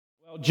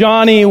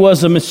Johnny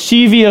was a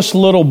mischievous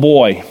little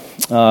boy,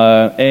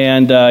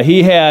 and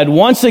he had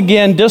once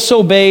again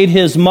disobeyed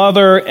his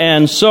mother,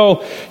 and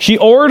so she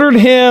ordered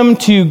him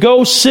to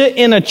go sit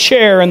in a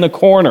chair in the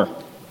corner.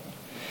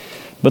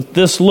 But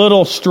this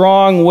little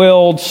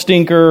strong-willed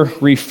stinker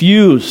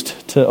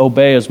refused to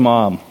obey his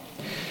mom.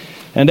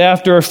 And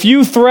after a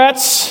few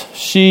threats,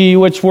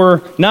 which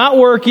were not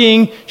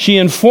working, she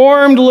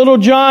informed little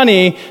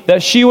Johnny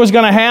that she was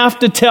going to have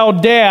to tell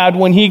Dad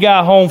when he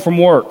got home from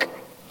work.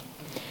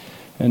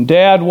 And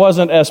Dad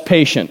wasn't as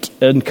patient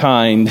and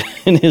kind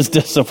in his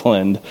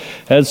discipline.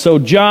 And so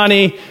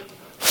Johnny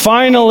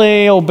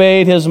finally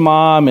obeyed his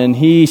mom, and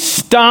he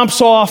stomps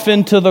off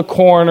into the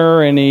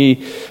corner, and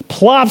he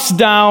plops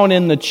down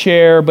in the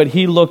chair, but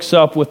he looks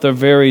up with a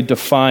very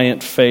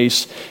defiant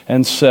face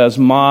and says,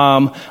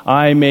 "Mom,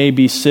 I may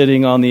be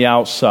sitting on the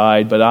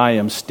outside, but I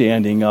am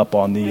standing up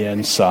on the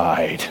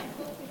inside."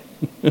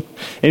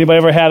 Anybody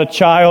ever had a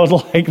child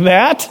like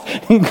that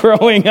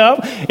growing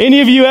up? Any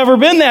of you ever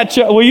been that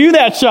child? Were you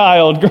that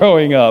child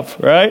growing up,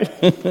 right?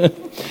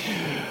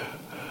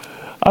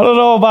 I don't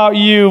know about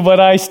you,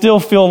 but I still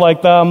feel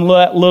like I'm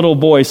that little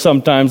boy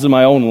sometimes in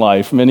my own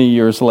life, many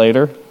years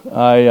later.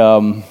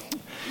 And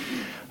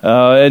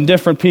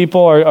different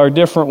people are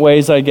different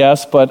ways, I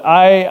guess, but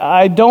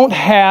I don't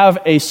have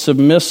a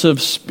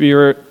submissive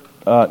spirit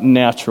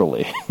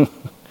naturally.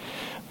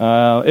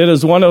 It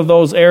is one of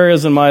those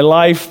areas in my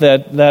life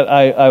that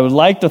I would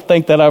like to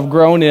think that I've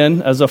grown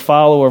in as a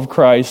follower of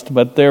Christ,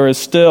 but there is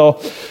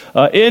still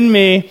in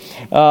me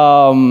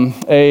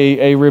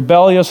a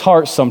rebellious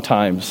heart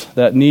sometimes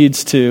that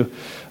needs to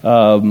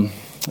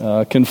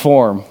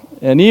conform.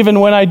 And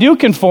even when I do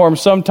conform,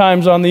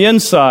 sometimes on the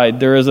inside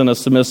there isn't a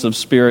submissive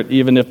spirit,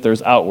 even if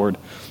there's outward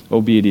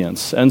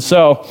obedience. And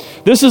so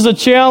this is a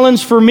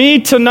challenge for me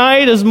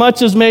tonight as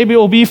much as maybe it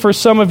will be for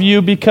some of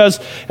you, because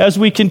as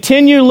we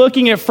continue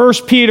looking at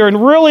 1 Peter,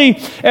 and really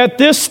at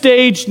this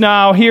stage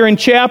now here in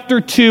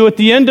chapter 2, at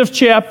the end of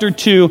chapter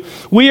 2,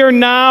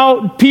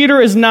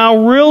 Peter is now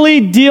really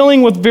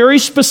dealing with very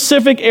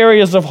specific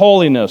areas of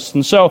holiness.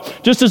 And so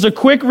just as a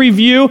quick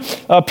review,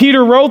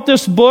 Peter wrote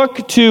this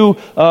book to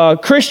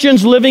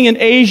Christians living in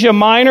Asia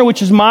Minor,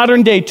 which is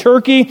modern day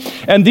Turkey,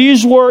 and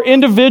these were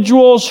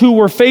individuals who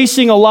were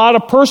facing a lot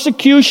of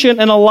persecution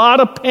and a lot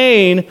of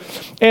pain,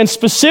 and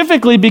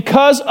specifically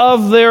because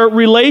of their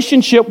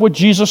relationship with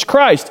Jesus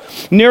Christ.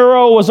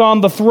 Nero was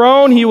on the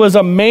throne. He was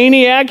a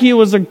maniac. He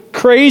was a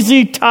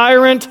crazy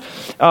tyrant.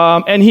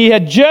 And he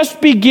had just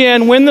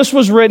when this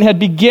was written, had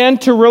begun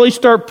to really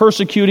start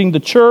persecuting the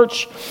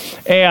church.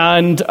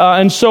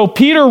 And so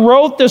Peter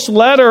wrote this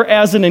letter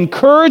as an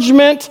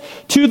encouragement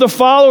to the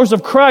followers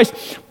of Christ,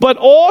 but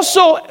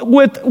also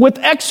with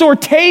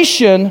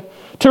exhortation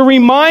to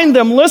remind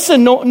them,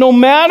 listen, no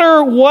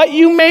matter what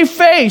you may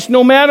face,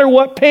 no matter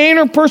what pain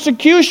or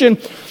persecution,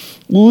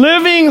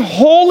 living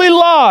holy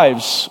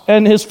lives,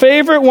 and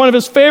one of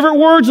his favorite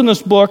words in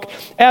this book,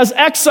 as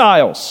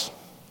exiles,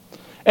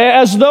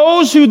 as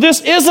those who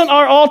this isn't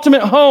our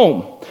ultimate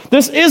home.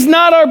 This is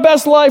not our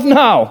best life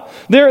now.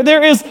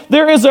 There is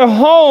a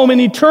home, an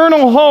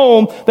eternal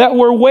home that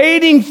we're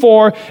waiting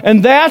for,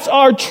 and that's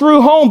our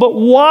true home. But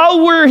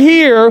while we're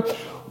here,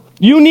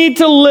 you need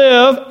to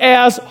live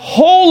as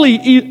holy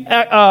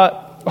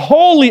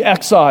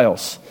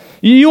exiles.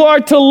 You are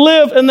to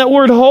live, and that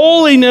word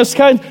holiness,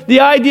 the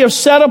idea of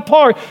set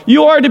apart.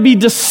 You are to be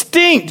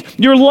distinct.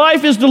 Your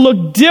life is to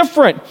look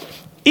different,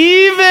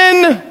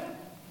 even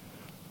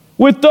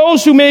with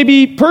those who may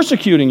be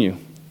persecuting you.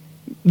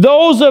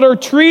 Those that are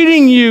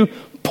treating you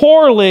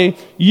poorly,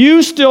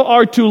 you still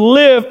are to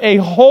live a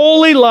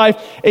holy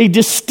life, a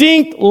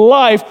distinct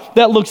life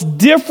that looks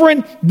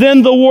different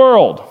than the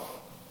world.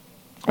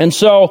 And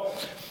so,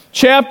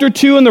 chapter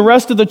 2 and the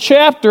rest of the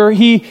chapter,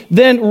 he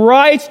then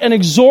writes and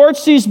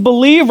exhorts these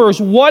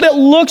believers what it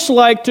looks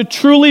like to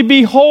truly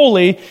be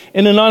holy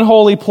in an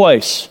unholy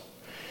place.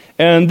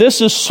 And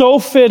this is so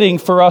fitting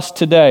for us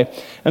today.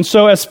 And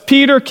so as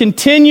Peter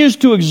continues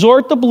to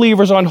exhort the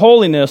believers on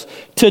holiness,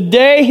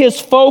 today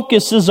his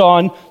focus is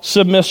on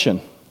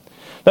submission.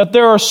 That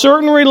there are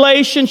certain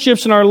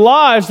relationships in our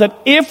lives that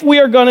if we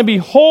are going to be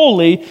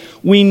holy,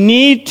 we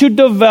need to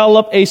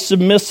develop a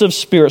submissive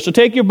spirit. So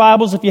take your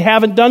Bibles, if you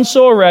haven't done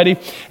so already,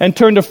 and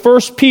turn to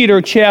 1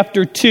 Peter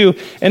chapter 2.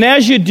 And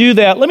as you do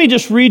that, let me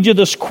just read you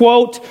this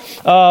quote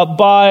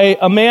by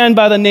a man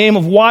by the name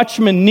of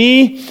Watchman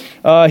Nee.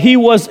 He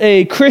was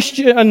a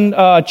Christian,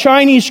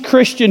 Chinese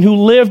Christian who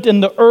lived in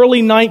the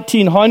early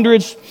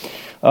 1900s.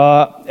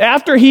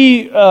 After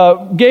he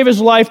gave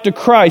his life to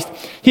Christ,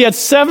 he had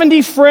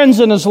 70 friends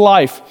in his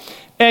life,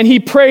 and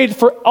he prayed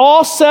for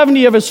all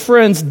 70 of his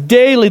friends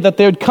daily that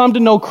they would come to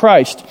know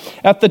Christ.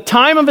 At the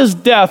time of his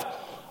death,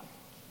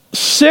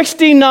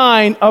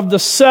 69 of the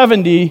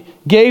 70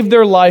 gave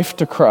their life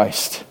to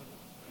Christ.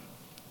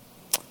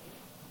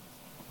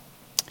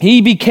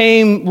 He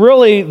became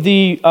really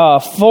the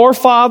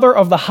forefather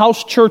of the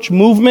house church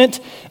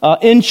movement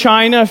in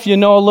China. If you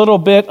know a little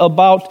bit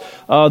about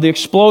the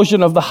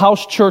explosion of the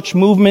house church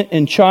movement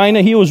in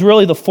China, he was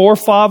really the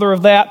forefather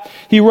of that.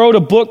 He wrote a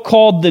book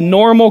called The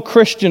Normal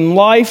Christian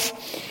Life,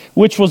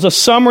 which was a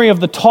summary of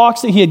the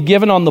talks that he had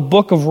given on the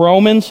book of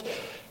Romans.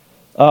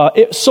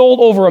 It sold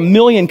over 1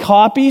 million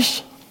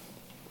copies.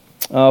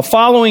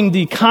 Following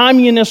the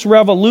communist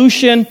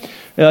revolution,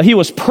 he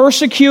was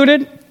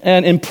persecuted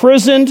and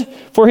imprisoned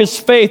for his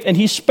faith, and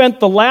he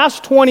spent the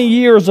last 20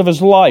 years of his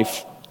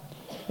life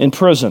in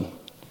prison.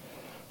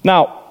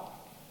 Now,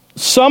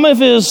 some of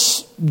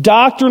his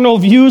doctrinal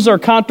views are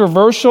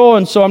controversial,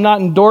 and so I'm not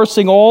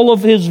endorsing all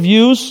of his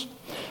views,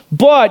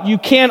 but you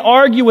can't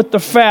argue with the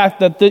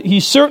fact that he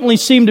certainly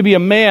seemed to be a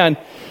man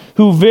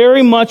who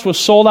very much was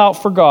sold out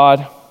for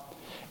God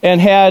and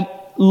had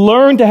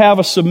learned to have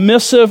a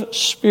submissive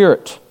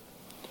spirit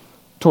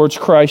towards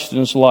Christ in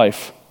his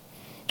life.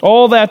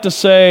 All that to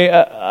say,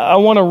 I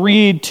want to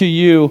read to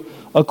you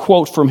a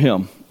quote from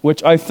him,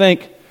 which I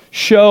think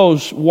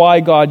shows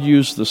why God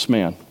used this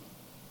man.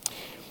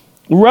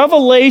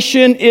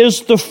 Revelation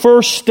is the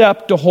first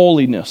step to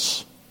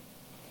holiness,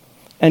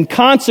 and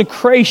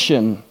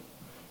consecration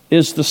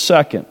is the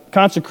second.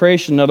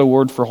 Consecration, another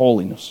word for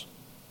holiness.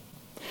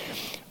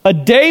 A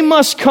day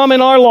must come in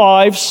our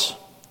lives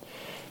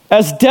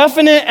as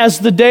definite as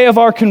the day of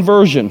our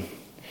conversion,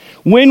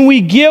 when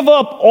we give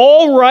up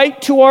all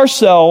right to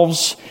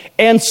ourselves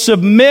and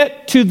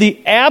submit to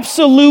the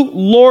absolute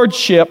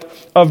lordship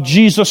of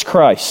Jesus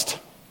Christ.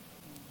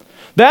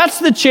 That's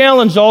the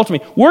challenge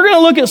ultimately. We're going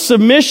to look at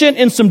submission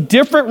in some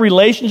different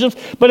relationships,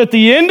 but at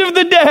the end of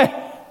the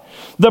day,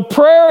 the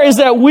prayer is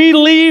that we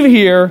leave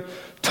here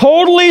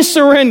totally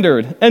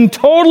surrendered and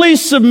totally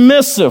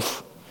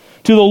submissive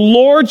to the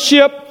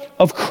lordship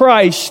of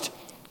Christ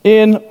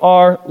in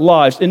our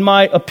lives. In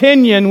my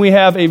opinion, we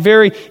have a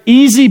very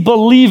easy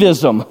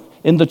believism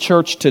in the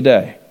church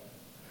today.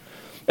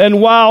 And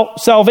while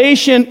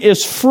salvation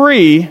is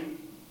free,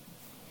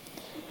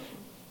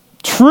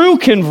 true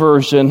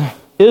conversion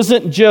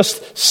isn't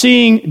just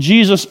seeing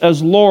Jesus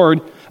as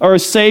Lord or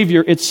as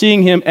Savior, it's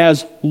seeing Him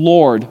as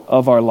Lord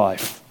of our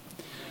life.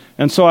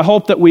 And so I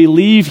hope that we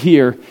leave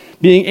here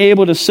being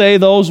able to say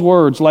those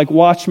words like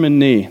Watchman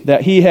Nee,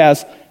 that He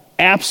has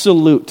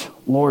absolute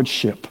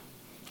lordship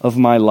of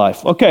my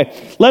life. Okay,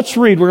 let's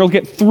read. We're going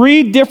to get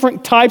 3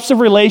 different types of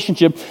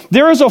relationship.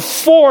 There is a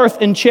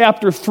 4th in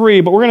chapter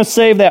 3, but we're going to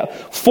save that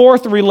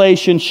 4th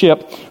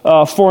relationship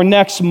for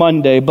next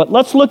Monday. But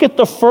let's look at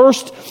the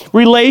first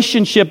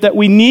relationship that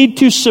we need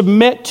to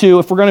submit to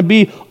if we're going to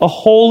be a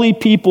holy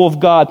people of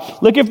God.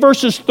 Look at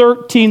verses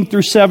 13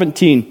 through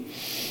 17.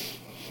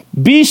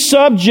 Be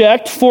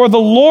subject for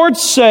the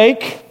Lord's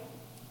sake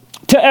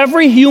to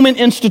every human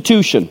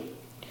institution,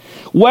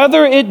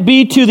 whether it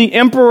be to the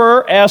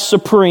emperor as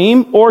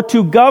supreme or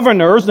to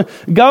governors.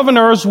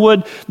 Governors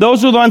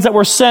those are the ones that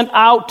were sent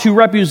out to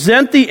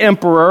represent the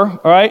emperor,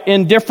 all right,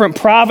 in different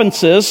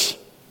provinces.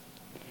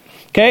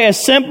 Okay,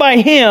 as sent by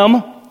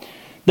him,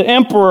 the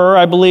emperor,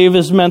 I believe,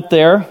 is meant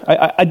there.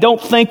 I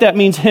don't think that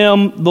means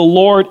him, the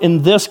Lord,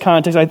 in this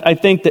context. I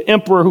think the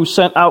emperor who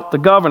sent out the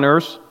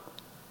governors.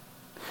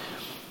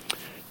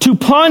 To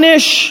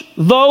punish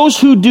those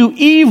who do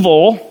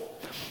evil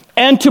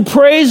and to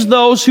praise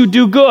those who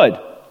do good.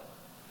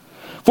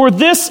 For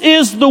this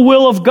is the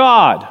will of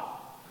God,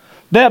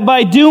 that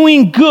by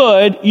doing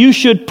good you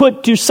should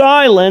put to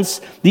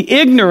silence the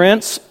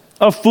ignorance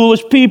of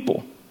foolish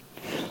people.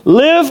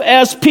 Live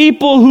as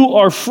people who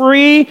are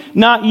free,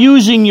 not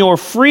using your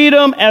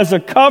freedom as a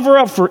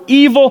cover-up for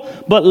evil,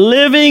 but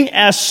living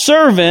as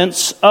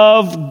servants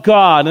of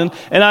God.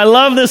 And I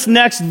love this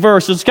next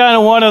verse. It's kind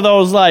of one of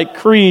those like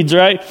creeds,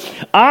 right?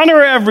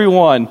 Honor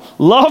everyone,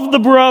 love the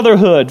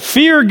brotherhood,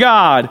 fear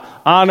God,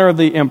 honor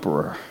the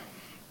emperor.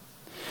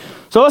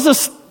 So let's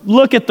just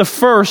look at the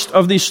first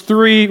of these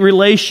 3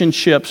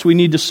 relationships we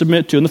need to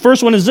submit to. And the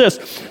first one is this: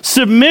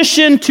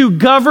 submission to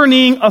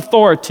governing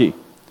authority.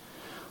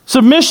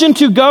 Submission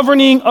to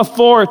governing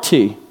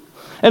authority.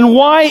 And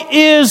why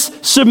is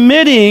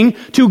submitting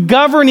to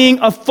governing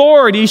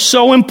authority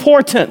so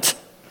important?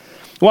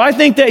 Well, I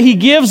think that he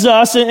gives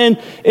us, and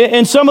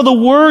some of the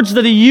words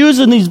that he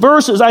uses in these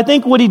verses, I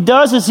think what he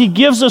does is he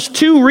gives us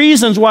 2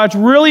 reasons why it's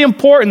really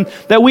important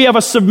that we have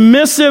a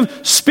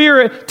submissive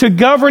spirit to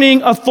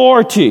governing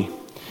authority.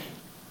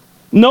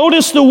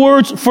 Notice the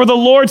words, for the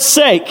Lord's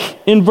sake,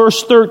 in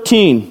verse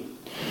 13.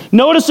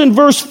 Notice in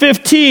verse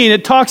 15,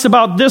 it talks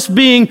about this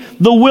being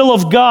the will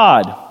of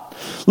God.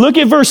 Look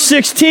at verse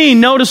 16.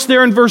 Notice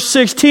there in verse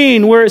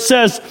 16 where it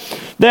says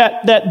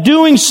that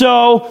doing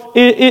so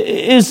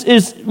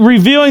is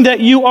revealing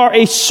that you are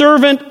a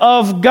servant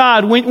of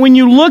God. When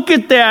you look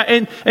at that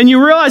and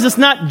you realize it's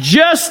not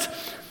just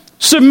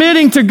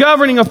submitting to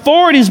governing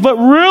authorities, but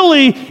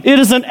really it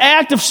is an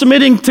act of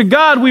submitting to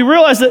God, we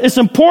realize that it's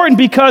important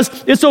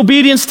because it's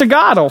obedience to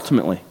God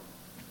ultimately.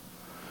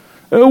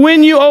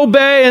 When you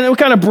obey, and we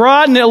kind of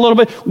broaden it a little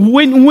bit,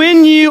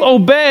 when you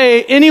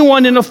obey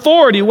anyone in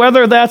authority,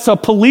 whether that's a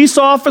police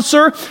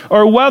officer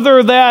or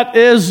whether that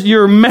is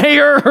your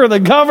mayor or the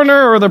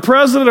governor or the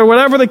president or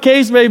whatever the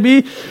case may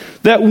be,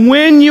 that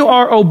when you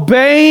are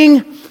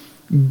obeying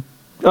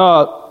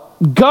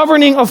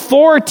governing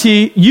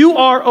authority, you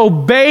are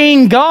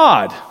obeying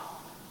God.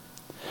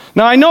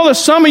 Now, I know that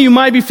some of you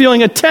might be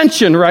feeling a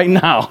tension right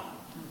now.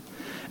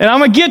 And I'm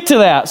going to get to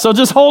that. So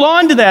just hold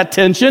on to that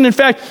tension. In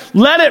fact,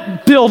 let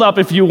it build up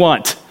if you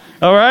want.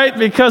 All right?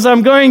 Because I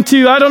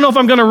don't know if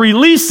I'm going to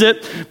release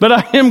it, but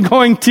I am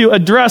going to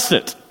address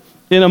it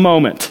in a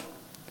moment.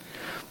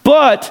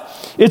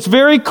 But it's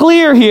very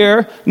clear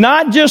here,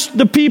 not just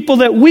the people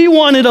that we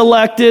wanted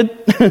elected,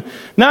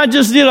 not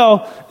just,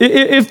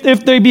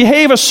 if they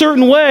behave a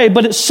certain way,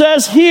 but it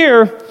says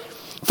here,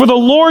 for the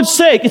Lord's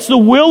sake, it's the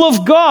will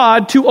of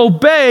God to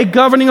obey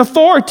governing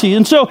authority.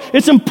 And so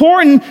it's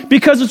important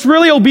because it's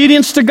really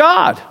obedience to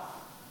God.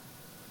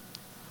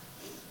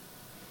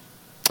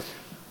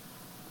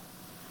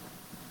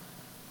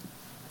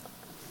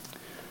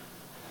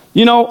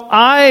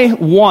 I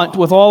want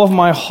with all of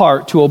my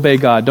heart to obey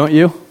God, don't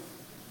you?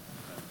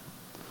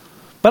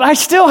 But I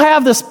still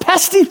have this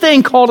pesky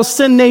thing called a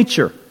sin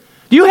nature.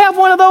 Do you have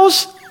one of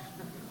those?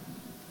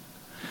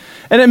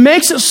 And it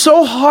makes it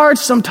so hard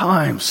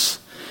sometimes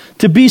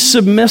to be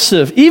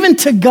submissive, even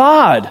to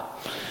God.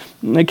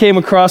 And I came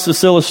across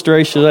this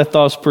illustration that I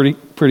thought was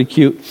pretty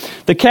cute.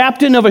 The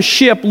captain of a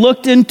ship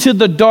looked into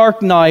the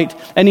dark night,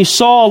 and he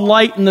saw a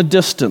light in the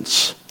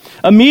distance.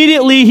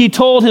 Immediately, he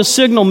told his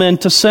signalman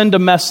to send a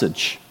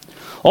message.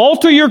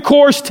 Alter your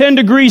course 10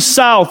 degrees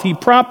south. He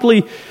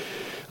promptly,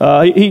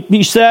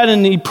 he said,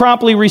 and he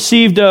promptly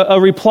received a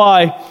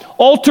reply.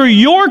 Alter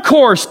your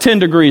course 10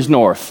 degrees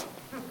north.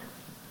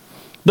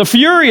 The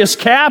furious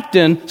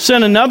captain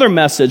sent another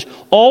message.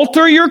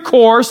 Alter your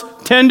course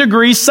 10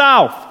 degrees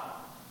south.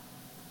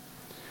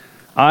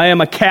 I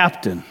am a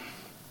captain.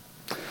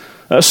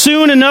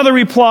 Soon another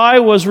reply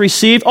was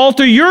received.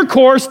 Alter your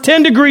course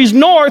 10 degrees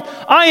north.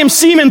 I am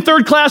Seaman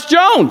Third Class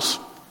Jones.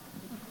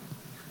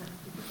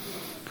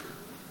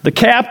 The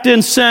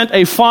captain sent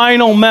a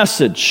final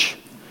message.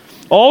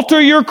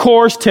 Alter your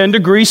course 10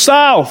 degrees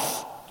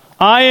south.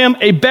 I am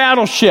a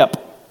battleship.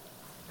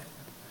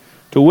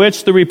 To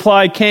which the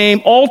reply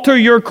came, alter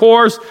your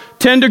course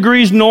 10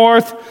 degrees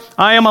north.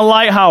 I am a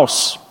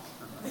lighthouse.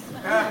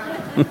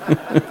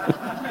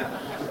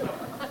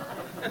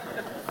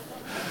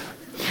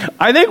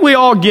 I think we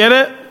all get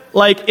it,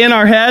 like in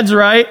our heads,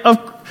 right?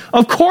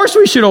 Of course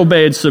we should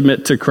obey and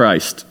submit to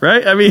Christ,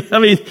 right? I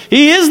mean,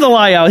 He is the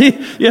lighthouse.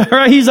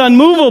 He's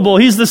unmovable.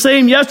 He's the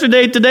same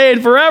yesterday, today,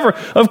 and forever.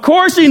 Of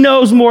course He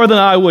knows more than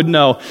I would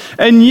know.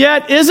 And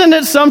yet, isn't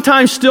it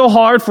sometimes still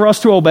hard for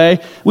us to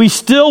obey? We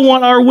still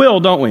want our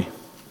will, don't we?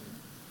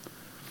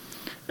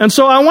 And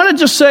so I want to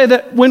just say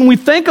that when we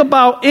think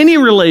about any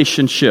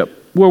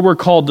relationship where we're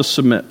called to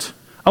submit,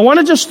 I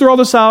want to just throw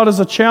this out as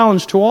a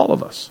challenge to all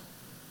of us.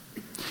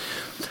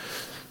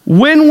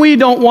 When we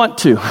don't want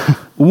to,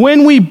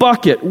 when we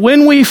buck it,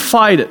 when we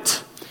fight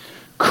it,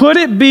 could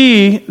it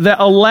be that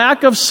a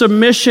lack of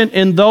submission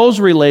in those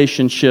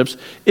relationships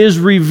is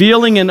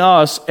revealing in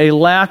us a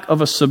lack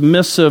of a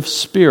submissive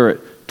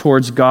spirit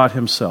towards God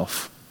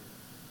Himself?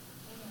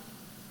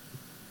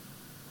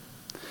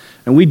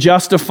 And we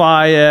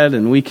justify it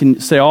and we can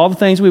say all the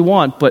things we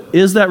want, but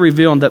is that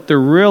revealing that there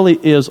really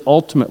is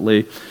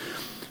ultimately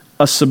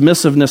a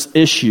submissiveness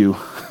issue?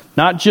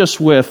 Not just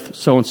with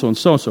so-and-so and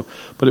so-and-so,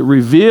 but it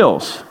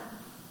reveals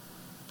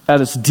at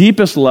its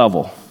deepest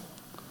level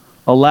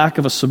a lack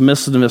of a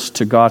submissiveness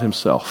to God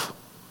Himself,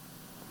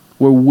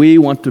 where we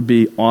want to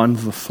be on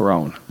the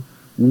throne.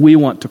 We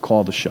want to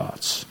call the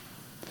shots.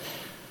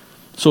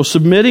 So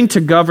submitting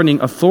to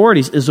governing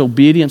authorities is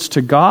obedience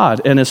to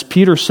God. And as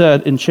Peter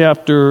said in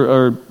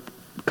a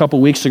couple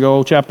weeks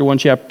ago, chapter 1,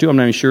 chapter 2, I'm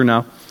not even sure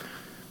now,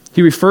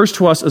 he refers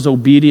to us as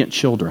obedient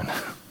children.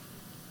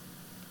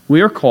 We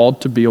are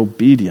called to be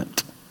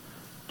obedient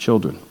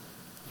children.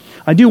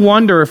 I do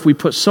wonder if we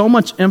put so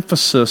much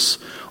emphasis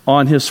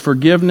on His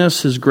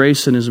forgiveness, His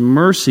grace, and His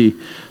mercy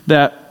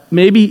that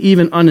maybe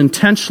even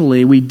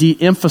unintentionally we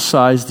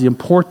de-emphasize the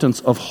importance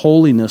of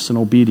holiness and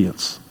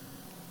obedience.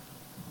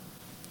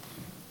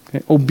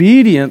 Okay?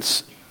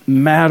 Obedience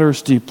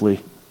matters deeply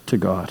to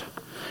God.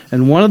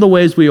 And one of the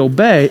ways we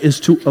obey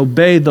is to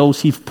obey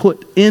those He's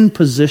put in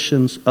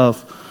positions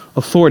of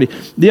authority.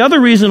 The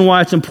other reason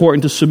why it's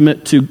important to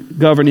submit to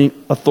governing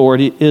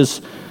authority is,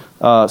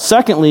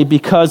 secondly,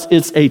 because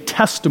it's a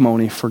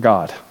testimony for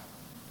God.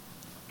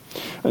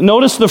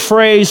 Notice the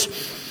phrase,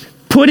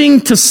 putting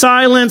to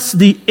silence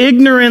the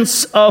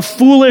ignorance of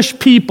foolish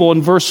people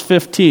in verse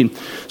 15.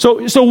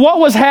 So what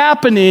was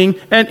happening,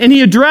 and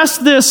he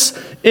addressed this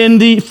in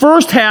the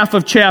first half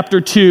of chapter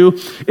 2,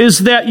 is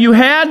that you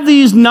had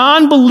these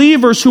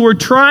non-believers who were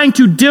trying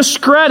to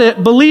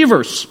discredit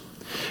believers.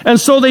 And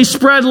so they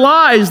spread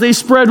lies, they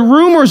spread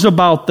rumors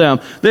about them,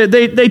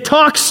 they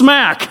talk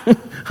smack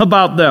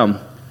about them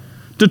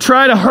to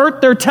try to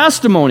hurt their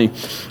testimony.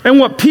 And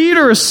what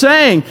Peter is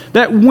saying,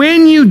 that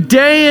when you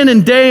day in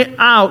and day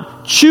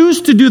out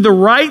choose to do the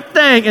right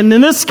thing, and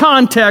in this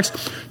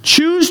context,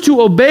 choose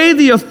to obey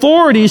the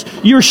authorities,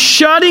 you're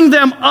shutting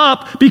them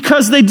up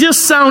because they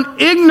just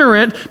sound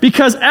ignorant,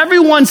 because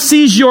everyone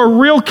sees your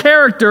real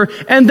character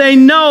and they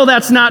know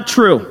that's not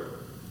true.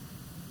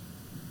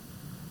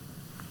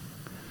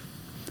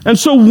 And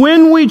so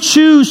when we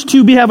choose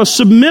to have a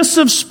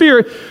submissive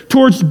spirit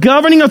towards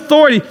governing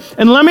authority,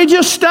 and let me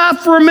just stop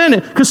for a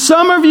minute, because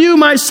some of you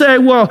might say,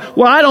 well,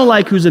 I don't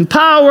like who's in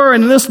power,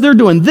 and this, they're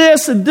doing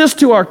this and this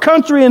to our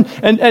country,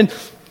 and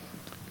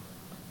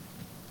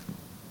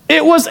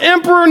it was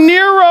Emperor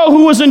Nero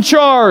who was in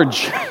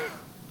charge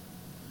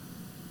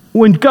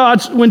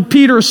when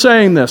Peter is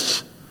saying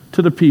this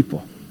to the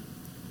people.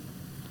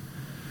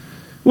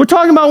 We're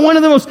talking about one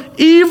of the most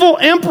evil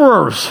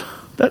emperors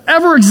that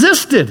ever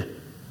existed.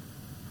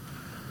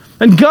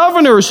 And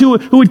governors who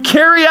would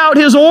carry out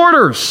his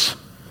orders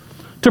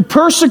to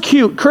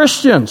persecute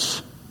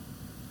Christians.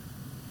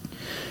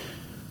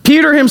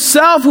 Peter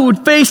himself, who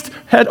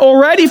had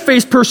already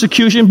faced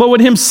persecution, but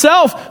would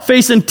himself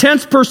face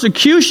intense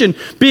persecution,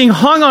 being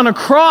hung on a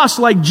cross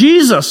like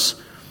Jesus,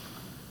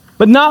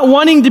 but not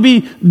wanting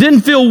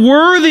didn't feel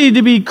worthy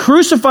to be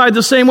crucified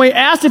the same way,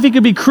 asked if he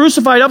could be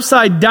crucified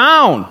upside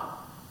down,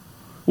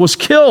 was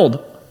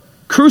killed,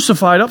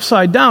 crucified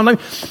upside down.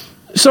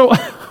 So,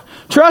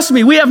 trust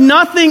me, we have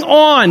nothing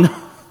on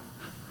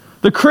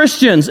the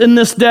Christians in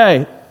this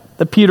day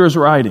that Peter is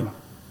writing.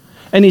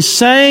 And he's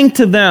saying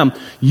to them,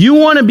 you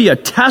want to be a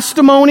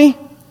testimony?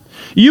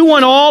 You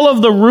want all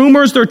of the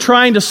rumors they're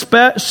trying to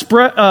spread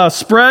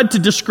to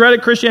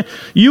discredit Christianity?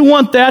 You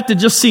want that to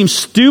just seem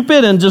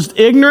stupid and just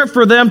ignorant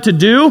for them to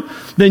do?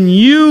 Then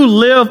you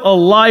live a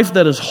life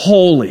that is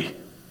holy.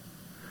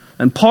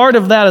 And part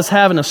of that is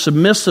having a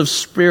submissive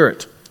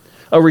spirit,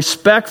 a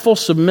respectful,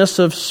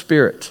 submissive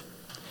spirit,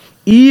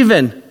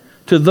 even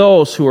to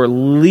those who are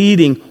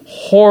leading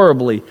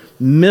horribly,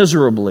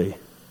 miserably,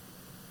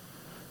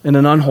 in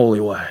an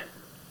unholy way.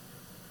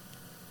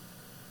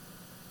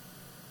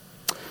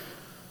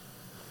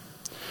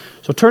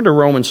 So turn to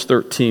Romans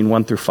 13,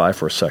 1 through 5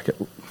 for a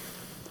second.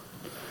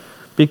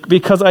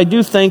 Because I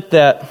do think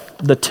that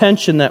the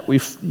tension that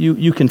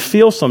you can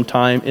feel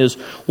sometime is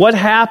what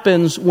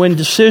happens when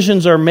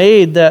decisions are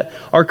made that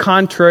are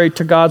contrary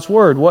to God's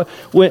word.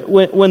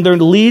 When they're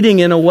leading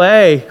in a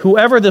way,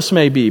 whoever this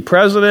may be,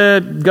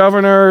 president,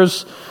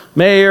 governors,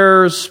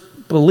 mayors,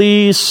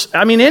 police,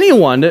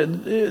 anyone,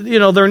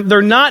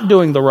 they're not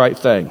doing the right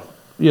thing.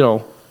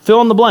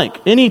 Fill in the blank.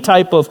 Any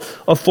type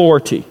of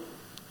authority.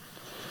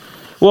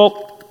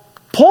 Well,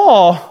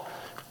 Paul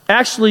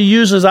actually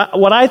uses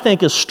what I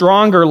think is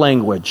stronger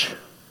language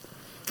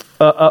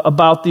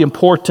about the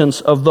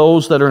importance of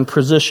those that are in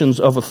positions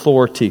of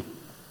authority.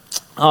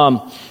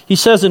 He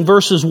says in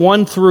verses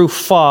 1 through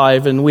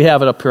 5, and we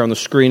have it up here on the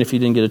screen if you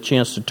didn't get a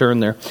chance to turn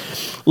there.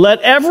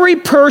 Let every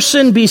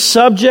person be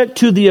subject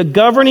to the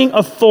governing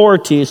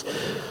authorities.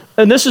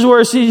 And this is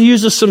where he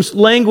uses some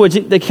language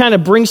that kind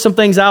of brings some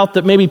things out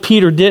that maybe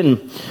Peter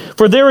didn't.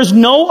 For there is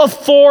no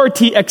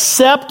authority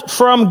except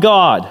from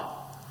God.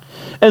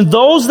 And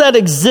those that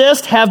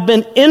exist have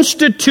been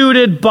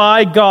instituted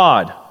by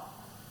God.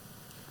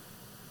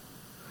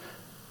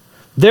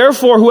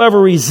 Therefore, whoever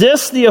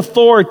resists the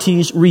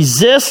authorities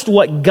resists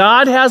what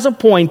God has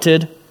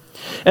appointed,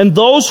 and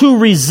those who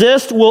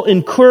resist will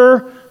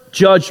incur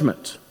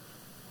judgment.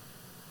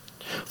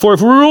 For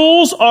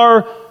rulers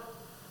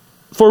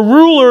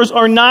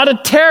are not a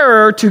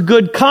terror to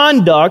good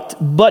conduct,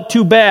 but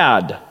to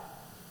bad.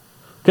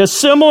 Because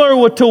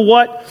similar to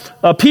what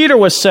Peter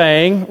was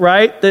saying,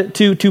 right? That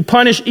to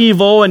punish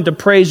evil and to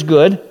praise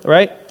good,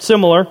 right?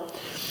 Similar.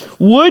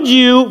 Would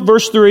you,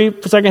 verse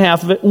 3, second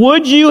half of it,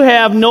 would you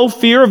have no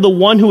fear of the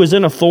one who is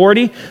in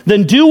authority?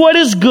 Then do what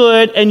is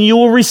good, and you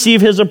will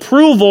receive his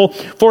approval,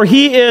 for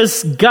he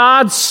is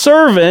God's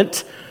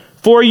servant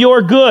for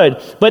your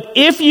good. But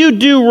if you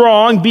do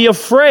wrong, be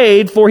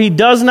afraid, for he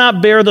does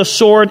not bear the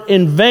sword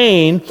in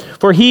vain,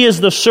 for he is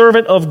the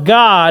servant of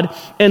God,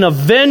 an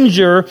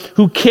avenger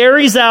who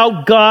carries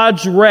out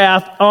God's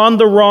wrath on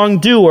the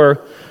wrongdoer.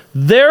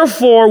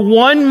 Therefore,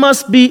 one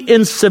must be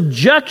in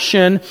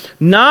subjection,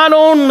 not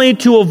only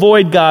to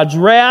avoid God's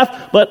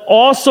wrath, but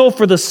also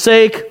for the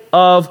sake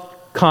of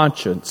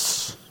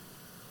conscience.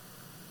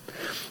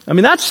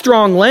 That's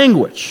strong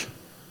language.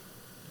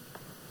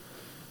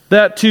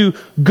 That to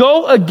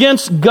go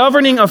against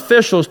governing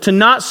officials, to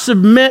not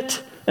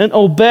submit and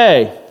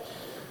obey,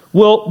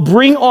 will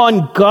bring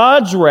on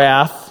God's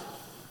wrath,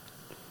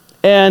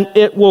 and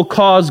it will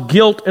cause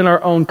guilt in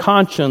our own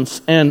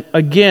conscience. And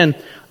again,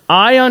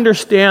 I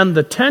understand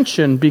the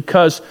tension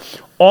because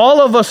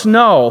all of us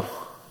know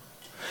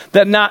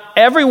that not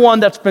everyone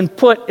that's been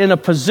put in a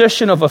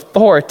position of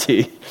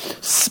authority,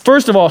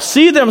 first of all,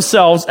 see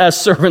themselves as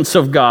servants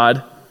of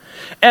God,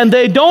 and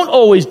they don't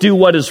always do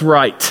what is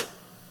right.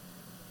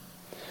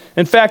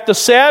 In fact, the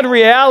sad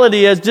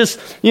reality is just,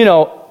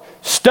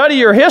 study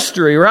your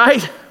history,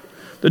 right?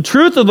 The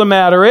truth of the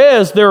matter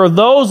is there are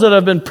those that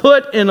have been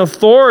put in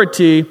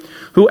authority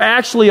who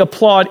actually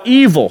applaud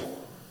evil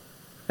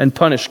and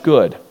punish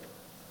good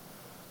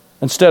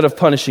instead of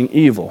punishing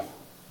evil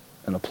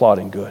and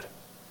applauding good.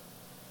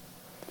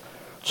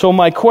 So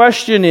my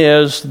question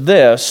is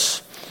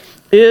this: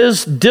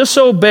 is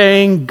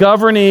disobeying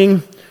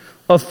governing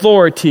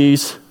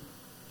authorities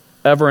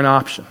ever an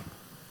option?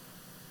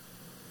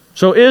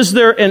 So is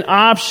there an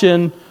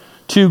option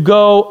to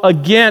go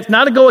against,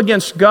 not to go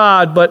against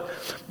God, but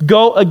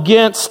go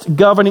against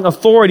governing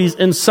authorities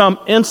in some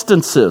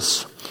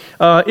instances?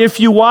 If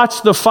you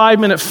watch the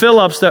 5-minute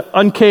fill-ups that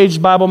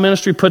Uncaged Bible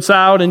Ministry puts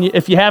out, and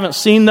if you haven't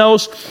seen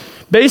those,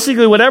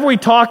 basically whatever we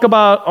talk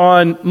about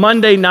on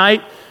Monday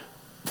night,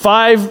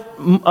 5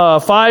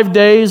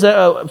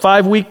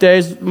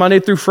 weekdays, Monday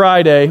through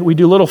Friday, we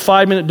do little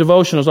 5-minute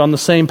devotionals on the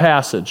same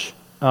passage.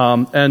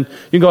 And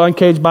you can go to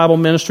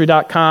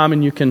uncagedbibleministry.com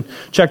and you can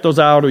check those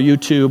out, or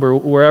YouTube, or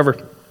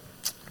wherever.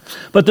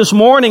 But this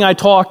morning I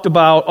talked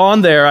about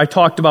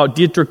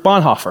Dietrich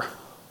Bonhoeffer,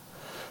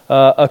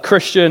 a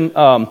Christian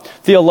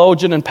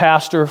theologian and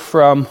pastor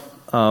from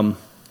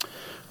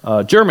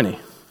Germany,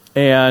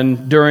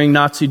 and during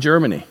Nazi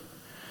Germany,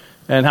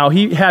 and how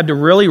he had to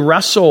really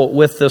wrestle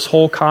with this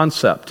whole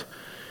concept.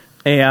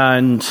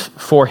 And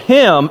for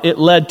him, it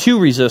led to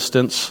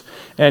resistance,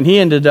 and he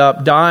ended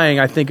up dying,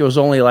 I think it was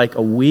only like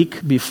a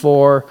week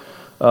before,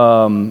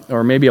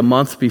 or maybe a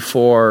month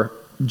before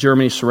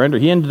Germany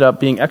surrendered. He ended up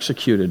being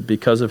executed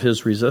because of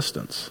his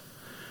resistance.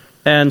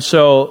 And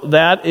so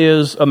that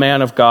is a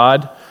man of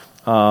God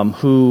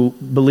who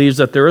believes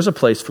that there is a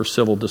place for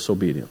civil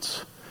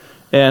disobedience.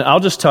 And I'll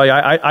just tell you,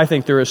 I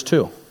think there is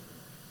too.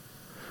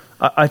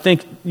 I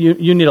think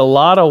you need a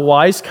lot of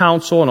wise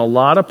counsel and a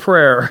lot of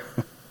prayer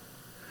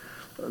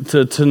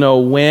to know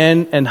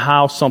when and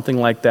how something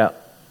like that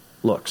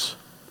looks.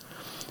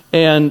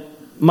 And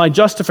my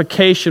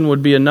justification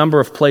would be a number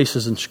of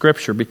places in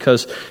Scripture,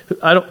 because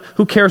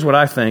who cares what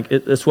I think?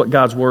 It's what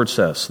God's Word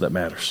says that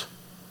matters.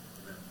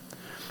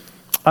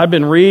 I've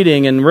been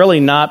reading, and really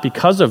not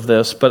because of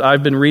this, but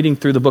I've been reading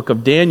through the book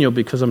of Daniel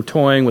because I'm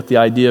toying with the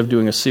idea of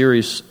doing a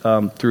series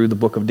through the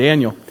book of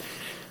Daniel.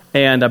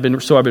 And I've been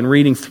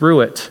reading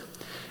through it.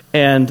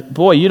 And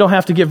boy, you don't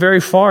have to get very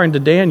far into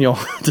Daniel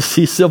to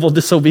see civil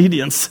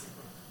disobedience.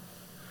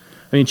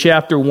 I mean,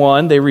 chapter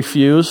 1, they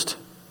refused.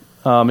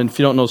 And if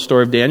you don't know the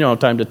story of Daniel, I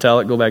don't have time to tell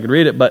it, go back and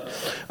read it. But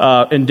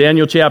in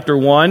Daniel chapter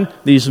 1,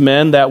 these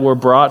men that were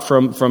brought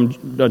from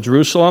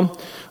Jerusalem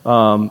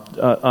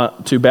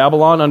to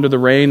Babylon under the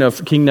reign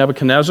of King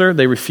Nebuchadnezzar,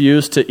 they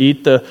refused to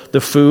eat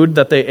the food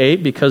that they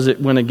ate because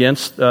it went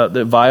against,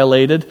 it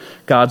violated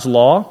God's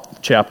law.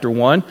 Chapter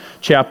 1.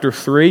 Chapter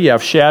 3, you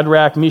have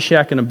Shadrach,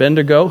 Meshach, and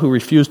Abednego who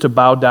refused to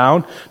bow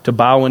down, to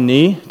bow a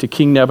knee to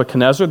King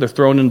Nebuchadnezzar. They're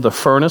thrown into the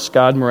furnace.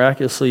 God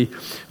miraculously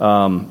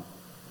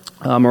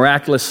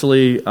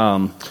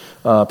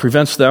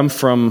prevents them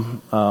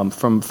from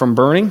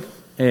burning.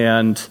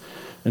 And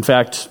in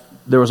fact,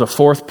 there was a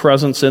fourth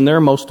presence in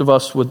there. Most of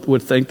us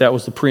would think that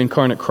was the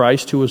pre-incarnate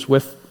Christ who was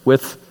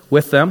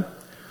with them.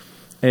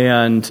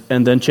 And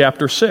then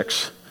chapter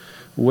 6,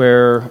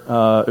 where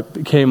it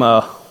became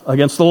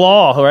against the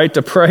law, right,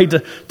 to pray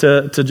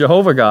to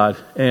Jehovah God.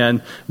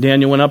 And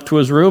Daniel went up to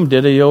his room,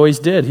 did what he always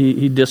did.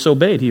 He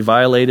disobeyed. He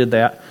violated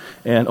that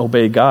and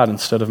obeyed God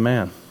instead of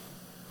man.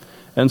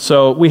 And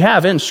so we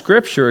have in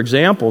Scripture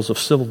examples of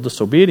civil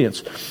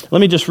disobedience.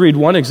 Let me just read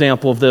one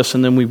example of this,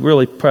 and then we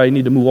really probably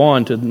need to move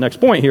on to the next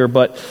point here.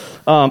 But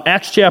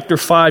Acts chapter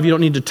 5, you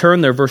don't need to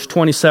turn there, verse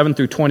 27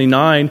 through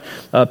 29.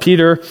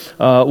 Peter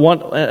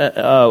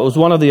was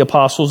one of the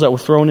apostles that were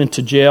thrown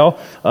into jail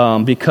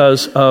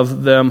because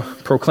of them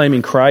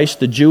proclaiming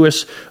Christ. The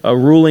Jewish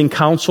ruling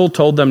council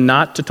told them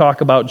not to talk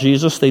about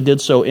Jesus. They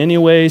did so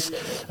anyways.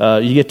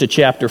 You get to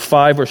chapter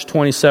 5, verse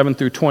 27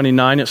 through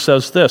 29. It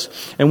says this: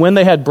 "And when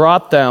they had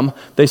brought them,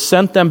 they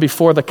sent them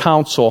before the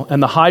council,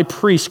 and the high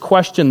priest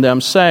questioned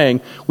them,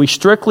 saying, 'We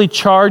strictly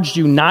charged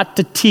you not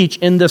to teach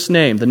in this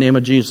name,'" the name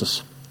of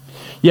Jesus.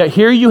 "Yet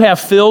here you have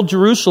filled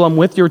Jerusalem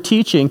with your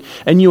teaching,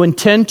 and you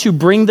intend to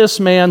bring this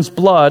man's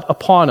blood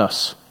upon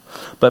us."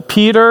 But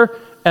Peter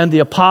and the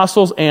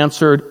apostles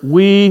answered,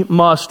 "We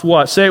must"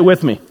 what? Say it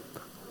with me.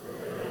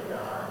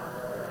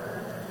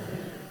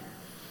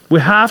 We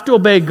have to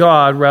obey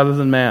God rather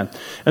than man.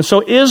 And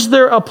so is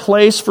there a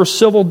place for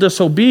civil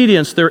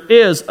disobedience? There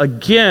is,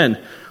 again,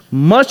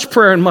 much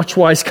prayer and much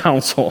wise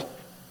counsel,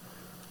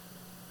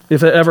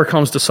 if it ever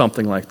comes to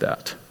something like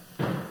that.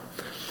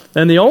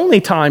 And the only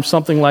time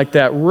something like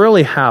that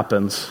really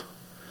happens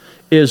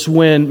is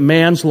when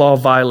man's law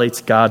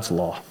violates God's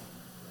law.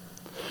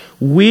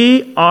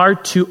 We are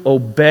to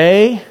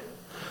obey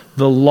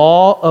the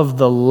law of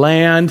the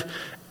land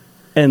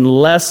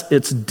unless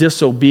it's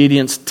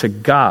disobedience to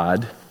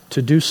God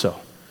to do so.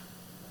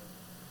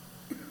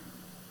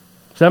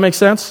 Does that make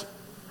sense?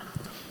 I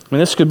mean,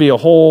 this could be a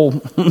whole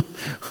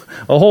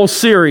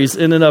series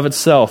in and of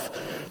itself.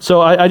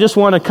 So I just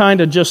want to kind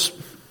of just,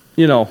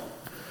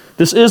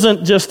 this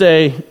isn't just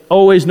a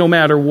always no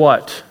matter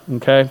what,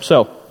 okay?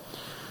 So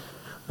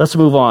Let's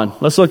move on.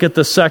 Let's look at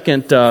the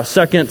second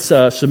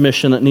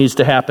submission that needs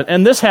to happen.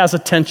 And this has a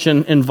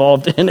tension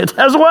involved in it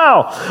as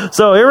well.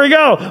 So here we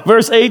go.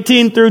 Verse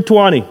 18 through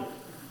 20.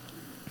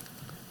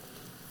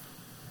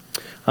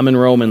 I'm in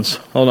Romans.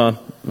 Hold on.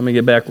 Let me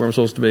get back where I'm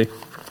supposed to be.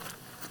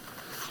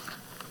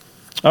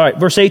 All right,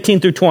 verse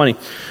 18 through 20.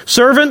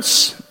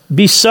 Servants,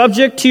 be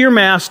subject to your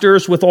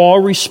masters with all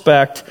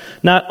respect,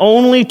 not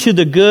only to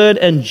the good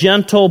and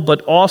gentle,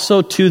 but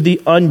also to the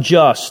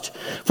unjust.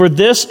 For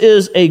this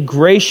is a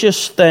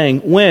gracious thing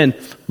when,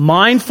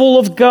 mindful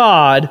of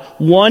God,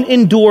 one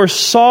endures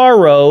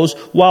sorrows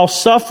while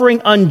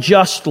suffering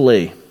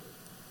unjustly.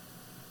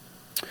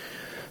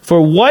 For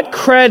what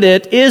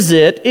credit is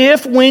it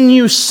if when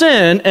you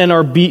sin and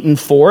are beaten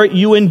for it,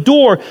 you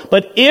endure?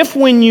 But if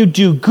when you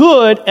do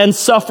good and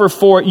suffer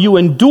for it, you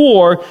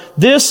endure,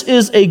 this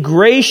is a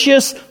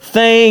gracious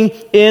thing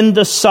in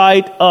the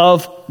sight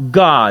of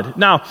God.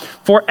 Now,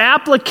 for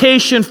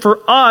application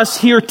for us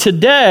here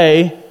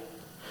today,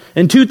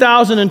 in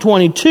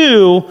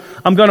 2022,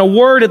 I'm going to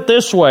word it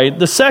this way.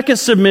 The second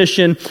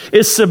submission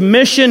is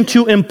submission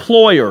to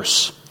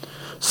employers.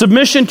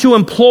 Submission to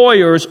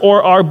employers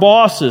or our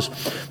bosses.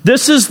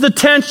 This is the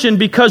tension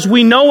because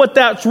we know what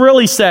that's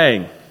really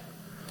saying.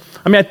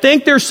 I mean, I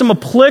think there's some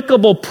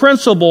applicable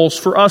principles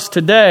for us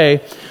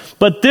today,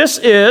 but there's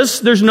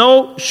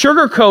no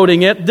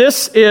sugarcoating it.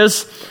 This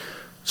is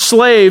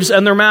slaves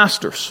and their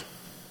masters.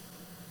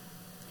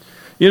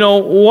 You know,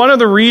 one of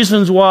the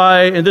reasons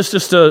why, and this is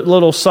just a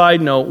little side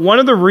note, one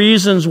of the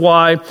reasons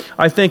why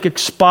I think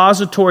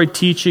expository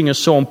teaching is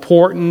so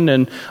important,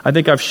 and I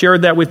think I've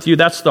shared that with you,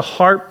 that's the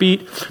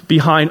heartbeat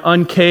behind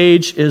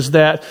Uncaged, is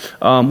that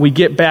we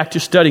get back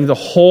to studying the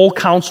whole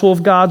counsel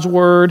of God's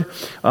Word,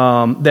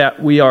 that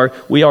we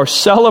are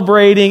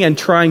celebrating and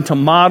trying to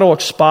model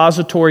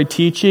expository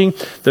teaching.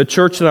 The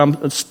church that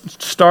I'm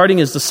starting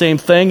is the same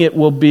thing. It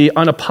will be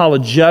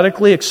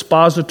unapologetically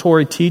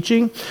expository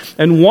teaching.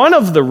 And one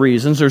of the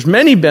reasons, there's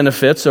many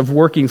benefits of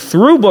working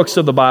through books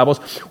of the Bible.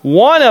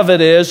 One of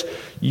it is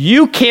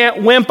you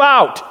can't wimp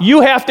out.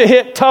 You have to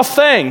hit tough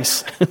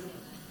things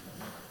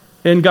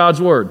in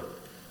God's Word.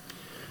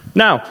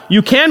 Now,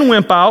 you can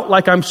wimp out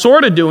like I'm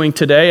sort of doing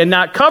today and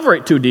not cover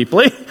it too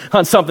deeply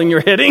on something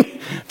you're hitting.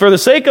 For the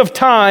sake of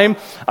time,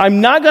 I'm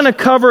not going to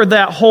cover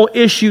that whole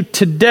issue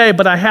today,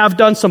 but I have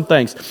done some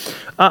things.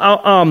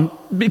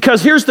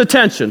 Because here's the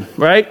tension,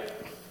 right?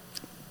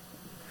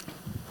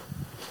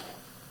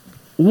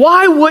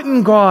 Why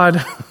wouldn't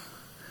God,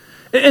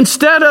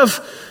 instead of,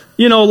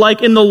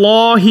 like in the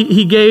law,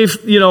 he gave,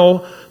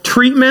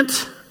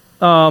 treatment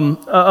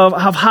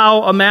of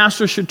how a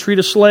master should treat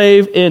a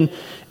slave. In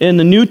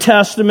the New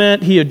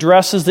Testament, he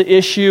addresses the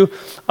issue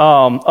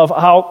of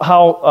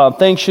how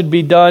things should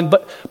be done.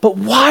 But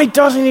why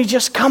doesn't he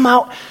just come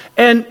out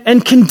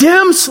and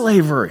condemn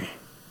slavery?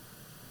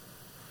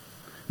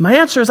 My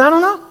answer is, I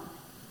don't know.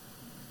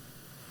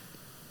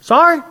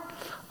 Sorry.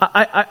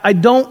 I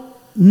don't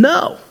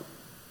know.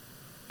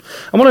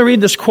 I want to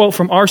read this quote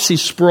from R.C.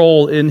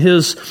 Sproul in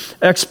his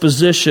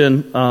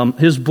exposition,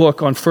 his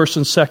book on 1st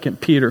and 2nd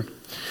Peter.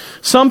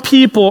 Some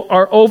people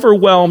are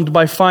overwhelmed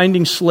by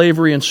finding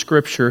slavery in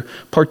Scripture,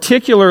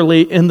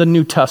 particularly in the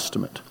New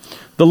Testament.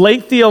 The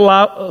late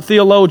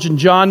theologian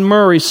John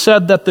Murray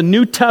said that the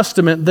New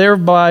Testament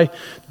thereby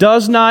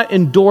does not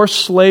endorse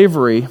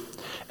slavery,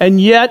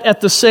 and yet at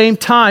the same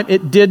time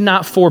it did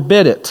not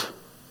forbid it.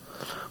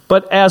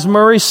 But as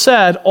Murray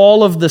said,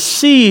 all of the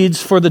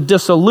seeds for the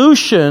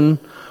dissolution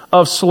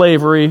of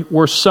slavery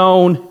were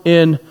sown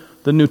in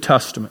the New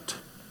Testament.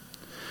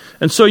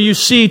 And so you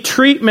see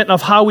treatment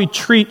of how we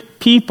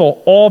treat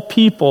people, all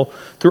people,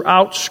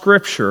 throughout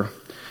Scripture,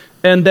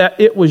 and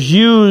that it was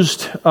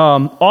used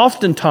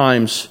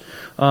oftentimes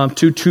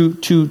to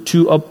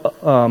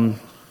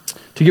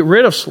get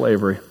rid of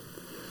slavery.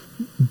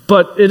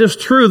 But it is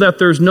true that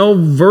there's no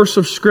verse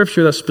of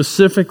Scripture that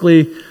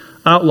specifically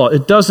outlawed.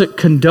 It doesn't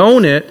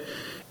condone it.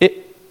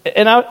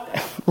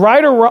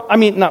 Right or wrong, I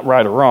mean, not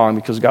right or wrong,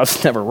 because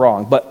God's never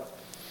wrong, but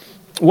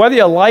whether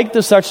you like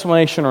this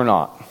explanation or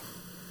not,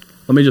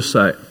 let me just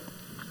say,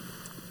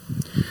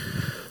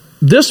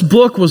 this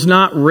book was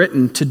not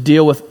written to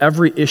deal with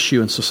every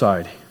issue in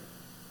society.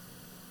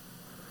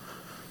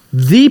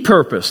 The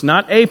purpose,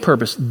 not a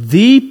purpose,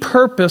 the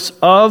purpose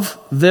of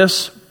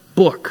this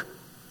book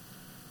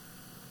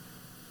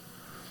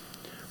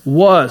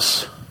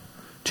was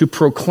to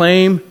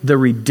proclaim the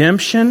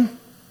redemption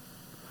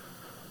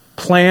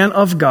plan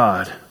of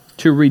God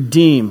to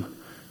redeem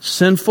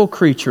sinful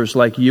creatures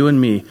like you and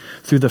me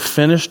through the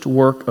finished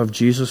work of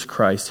Jesus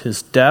Christ,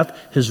 His death,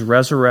 His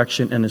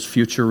resurrection, and His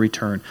future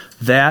return.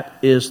 That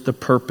is the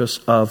purpose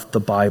of the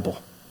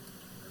Bible.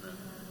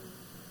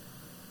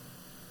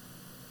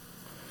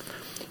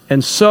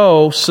 And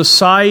so,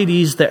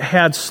 societies that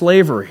had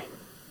slavery,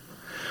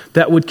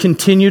 that would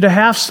continue to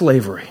have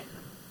slavery,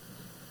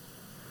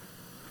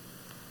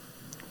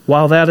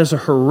 while that is a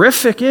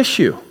horrific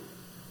issue,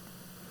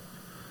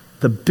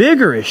 the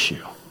bigger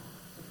issue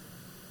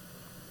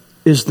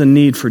is the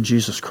need for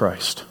Jesus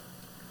Christ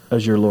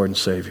as your Lord and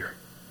Savior.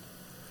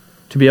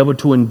 To be able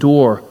to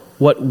endure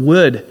what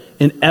would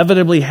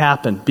inevitably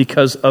happen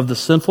because of the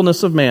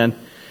sinfulness of man.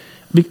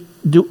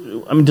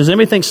 Does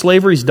anybody think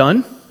slavery's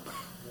done?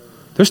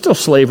 There's still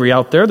slavery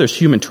out there. There's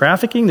human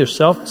trafficking. There's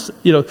sex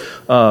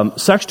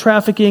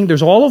trafficking.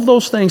 There's all of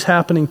those things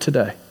happening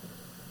today.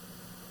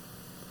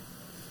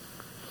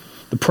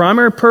 The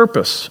primary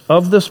purpose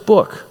of this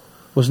book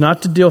was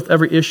not to deal with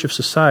every issue of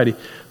society,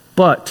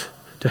 but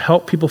to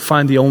help people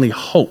find the only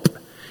hope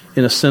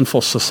in a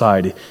sinful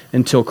society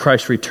until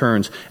Christ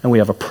returns and we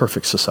have a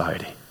perfect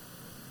society.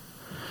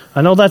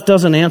 I know that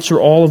doesn't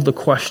answer all of the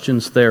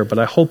questions there, but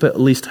I hope it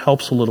at least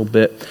helps a little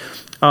bit.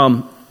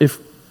 If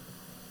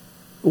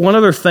one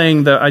other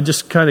thing that I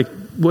just kind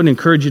of would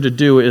encourage you to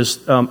do is,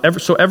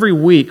 every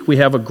week we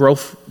have a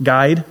growth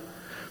guide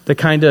that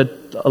kind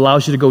of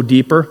allows you to go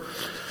deeper.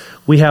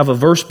 We have a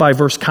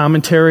verse-by-verse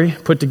commentary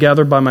put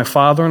together by my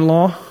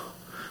father-in-law.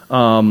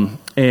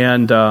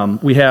 And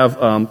we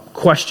have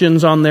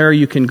questions on there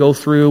you can go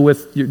through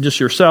with just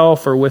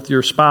yourself or with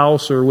your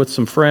spouse or with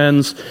some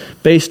friends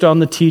based on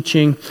the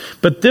teaching.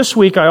 But this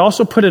week I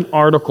also put an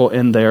article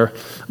in there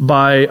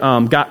by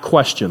Got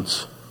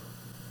Questions.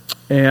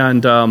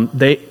 And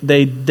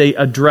they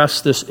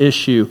address this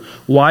issue.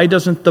 Why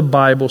doesn't the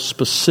Bible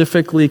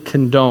specifically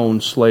condone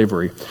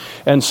slavery?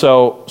 And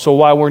so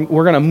while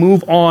we're going to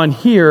move on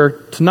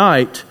here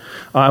tonight,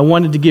 I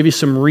wanted to give you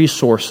some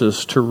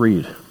resources to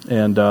read.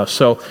 And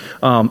so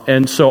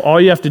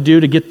all you have to do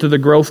to get to the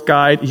growth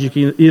guide is you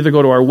can either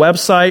go to our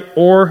website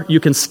or you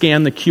can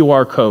scan the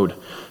QR code.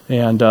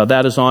 And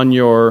that is on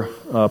your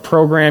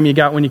program you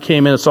got when you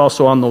came in. It's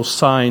also on those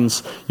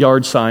signs,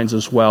 yard signs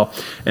as well.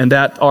 And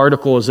that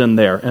article is in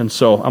there. And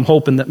so I'm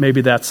hoping that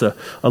maybe that's a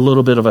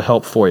little bit of a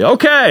help for you.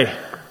 Okay.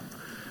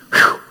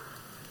 Whew.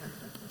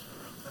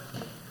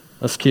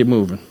 Let's keep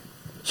moving.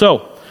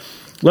 So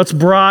let's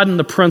broaden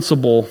the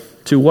principle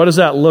to what does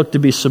that look to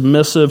be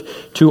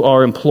submissive to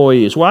our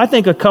employees? Well, I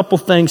think a couple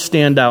things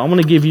stand out. I want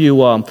to give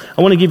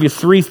you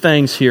three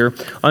things here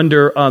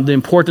under the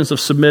importance of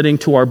submitting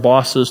to our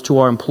bosses, to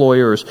our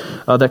employers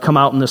that come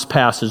out in this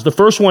passage. The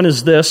first one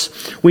is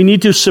this: we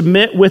need to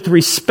submit with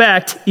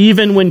respect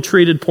even when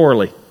treated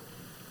poorly.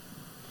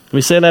 Let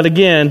me say that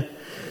again.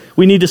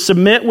 We need to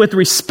submit with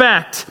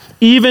respect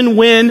even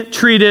when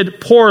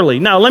treated poorly.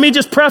 Now, let me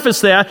just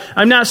preface that.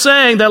 I'm not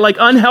saying that like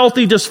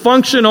unhealthy,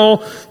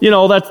 dysfunctional,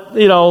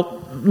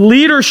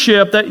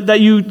 leadership that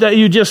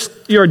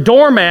you're a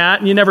doormat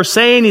and you never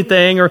say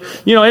anything, or,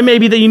 it may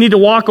be that you need to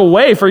walk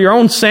away for your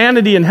own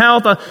sanity and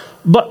health.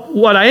 But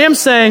what I am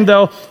saying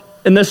though,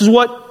 and this is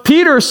what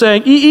Peter is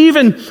saying,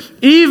 even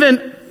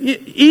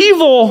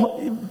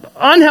evil,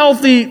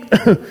 unhealthy,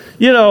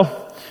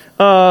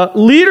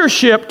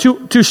 leadership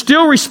to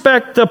still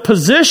respect the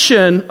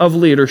position of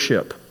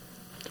leadership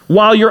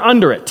while you're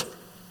under it.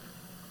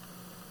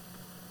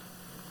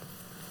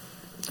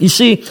 You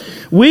see,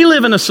 we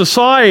live in a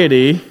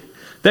society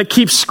that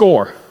keeps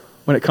score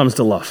when it comes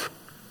to love.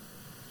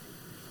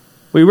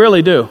 We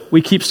really do.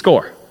 We keep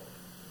score.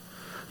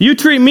 You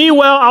treat me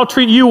well, I'll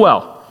treat you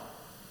well.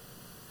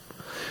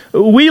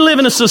 We live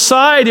in a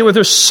society where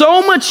there's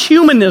so much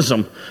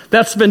humanism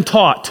that's been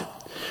taught.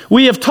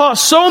 We have taught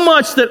so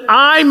much that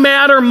I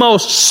matter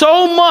most,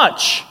 so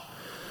much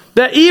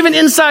that even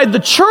inside the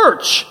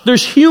church,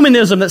 there's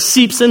humanism that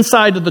seeps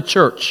inside of the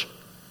church.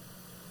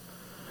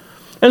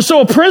 And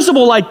so a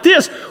principle like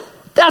this,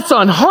 that's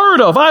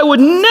unheard of. I would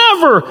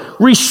never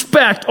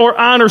respect or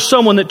honor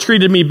someone that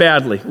treated me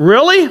badly.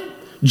 Really?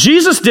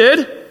 Jesus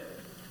did.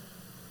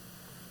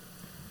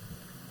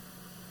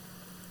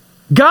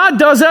 God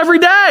does every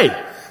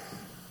day.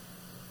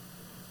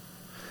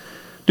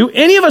 Do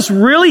any of us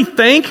really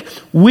think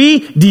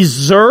we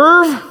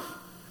deserve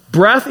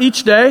breath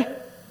each day?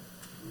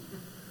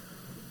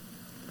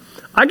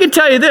 I can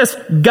tell you this,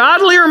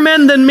 godlier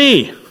men than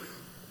me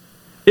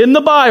in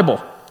the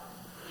Bible.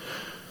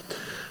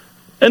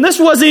 And this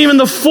wasn't even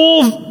the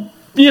full,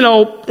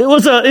 it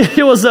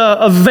was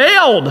a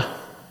veiled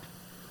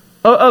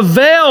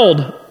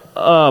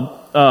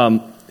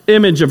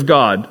image of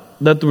God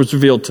that was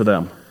revealed to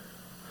them.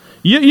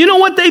 You know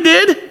what they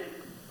did?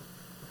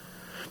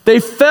 They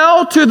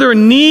fell to their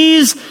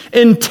knees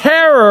in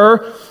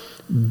terror,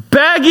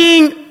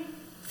 begging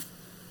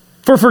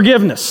for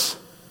forgiveness.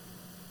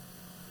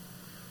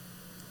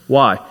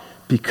 Why?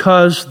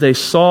 Because they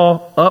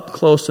saw up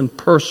close and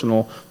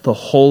personal the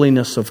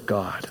holiness of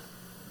God.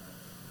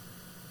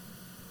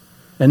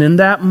 And in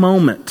that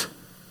moment,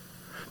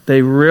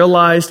 they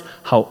realized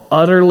how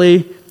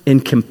utterly, in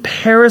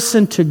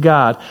comparison to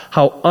God,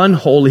 how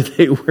unholy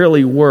they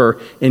really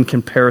were in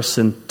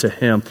comparison to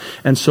Him.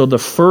 And so the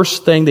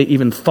first thing they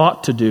even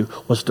thought to do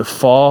was to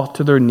fall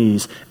to their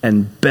knees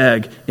and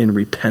beg in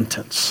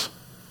repentance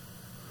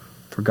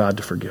for God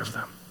to forgive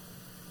them.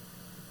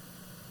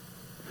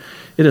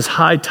 It is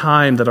high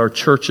time that our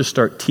churches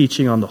start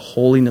teaching on the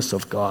holiness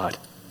of God.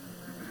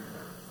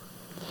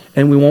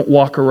 And we won't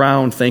walk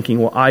around thinking,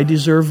 well, I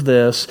deserve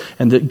this,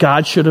 and that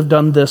God should have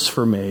done this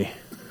for me.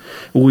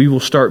 We will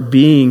start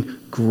being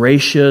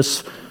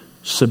gracious,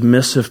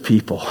 submissive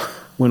people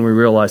when we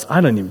realize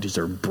I don't even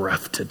deserve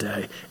breath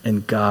today,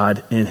 and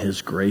God, in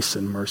his grace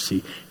and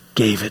mercy,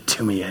 gave it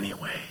to me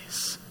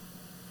anyways.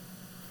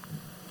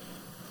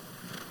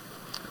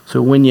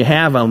 So when you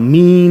have a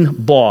mean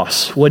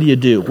boss, what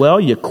do? Well,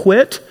 you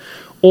quit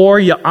or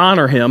you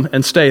honor him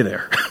and stay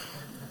there.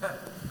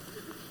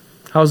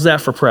 How's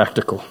that for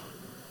practical?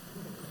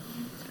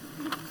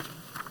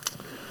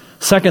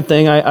 Second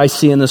thing I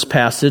see in this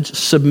passage,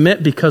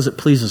 submit because it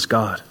pleases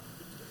God.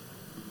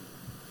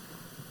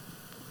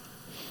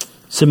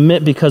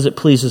 Submit because it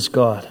pleases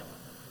God.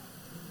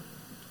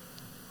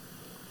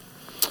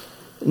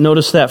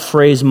 Notice that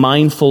phrase,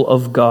 mindful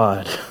of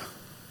God.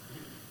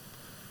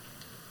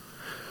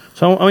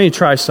 So I'm going to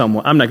try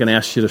someone. I'm not going to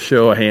ask you to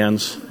show of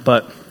hands,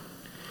 but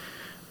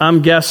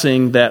I'm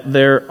guessing that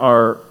there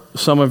are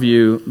some of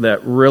you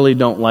that really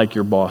don't like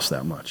your boss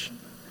that much.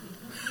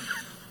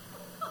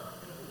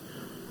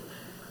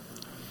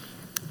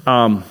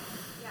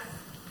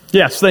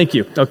 Yes, thank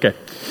you. Okay.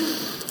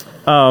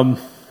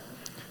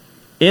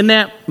 In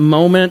that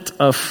moment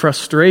of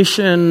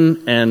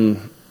frustration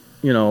and,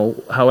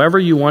 however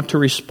you want to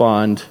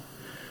respond,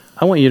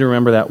 I want you to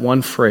remember that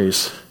one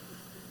phrase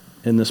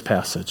in this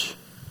passage.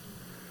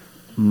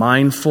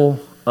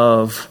 Mindful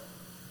of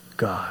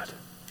God.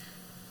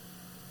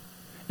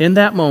 In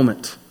that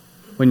moment,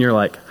 when you're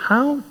like,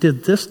 how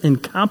did this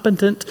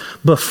incompetent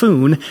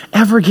buffoon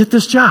ever get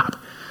this job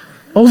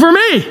over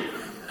me?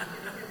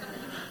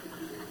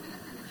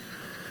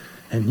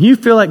 And you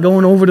feel like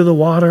going over to the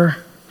water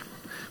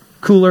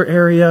cooler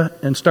area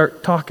and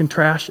start talking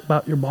trash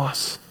about your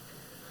boss,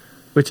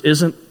 which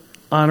isn't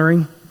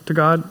honoring to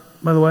God,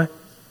 by the way.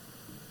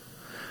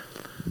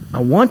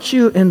 I want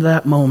you in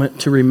that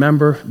moment to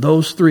remember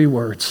those 3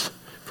 words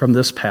from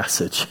this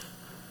passage.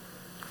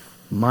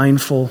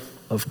 Mindful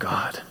of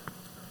God.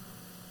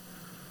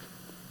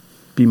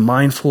 Be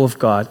mindful of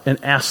God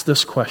and ask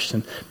this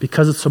question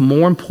because it's a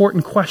more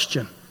important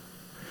question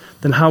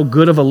than how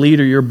good of a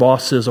leader your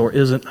boss is or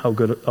isn't,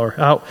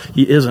 how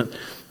he isn't.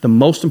 The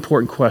most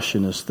important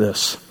question is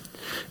this.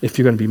 If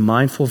you're going to be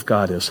mindful of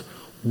God is,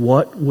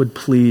 what would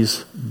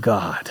please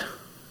God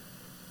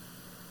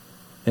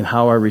in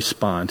how I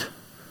respond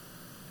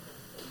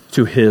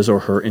to his or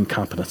her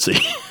incompetency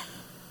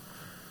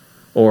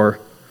or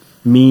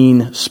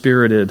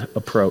mean-spirited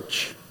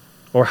approach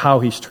or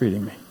how he's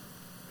treating me?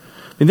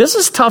 I mean, this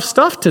is tough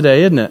stuff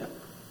today, isn't it?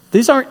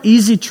 These aren't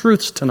easy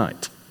truths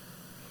tonight.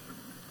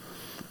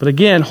 But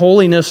again,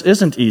 holiness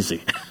isn't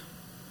easy,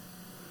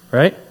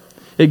 right?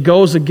 It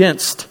goes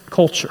against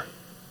culture.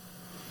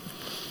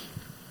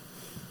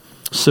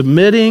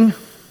 Submitting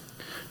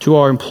to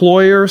our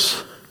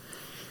employers,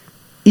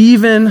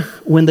 even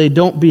when they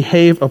don't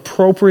behave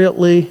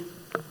appropriately,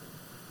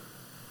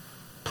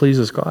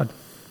 pleases God.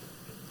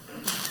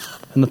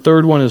 And the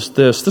third one is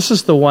this. This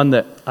is the one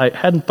that I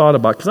hadn't thought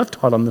about because I've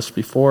taught on this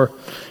before.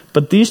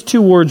 But these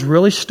 2 words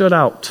really stood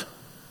out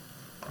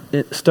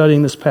in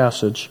studying this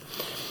passage.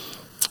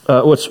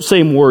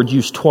 Same word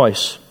used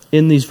twice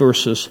in these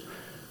verses.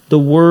 The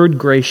word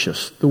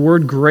gracious. The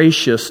word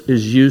gracious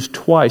is used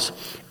twice.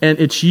 And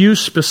it's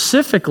used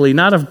specifically,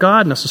 not of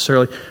God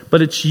necessarily,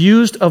 but it's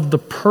used of the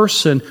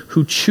person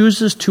who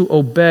chooses to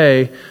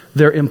obey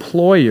their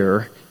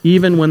employer,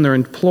 even when their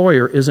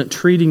employer isn't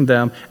treating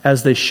them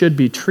as they should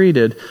be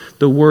treated.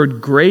 The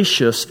word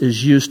gracious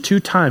is used 2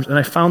 times. And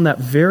I found that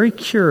very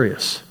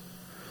curious.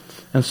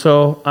 And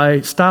so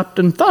I stopped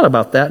and thought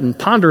about that and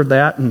pondered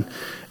that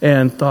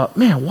and thought,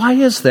 man, why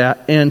is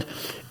that? And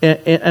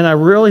I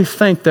really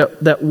think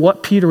that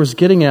what Peter was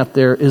getting at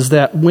there is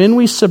that when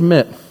we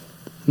submit,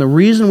 the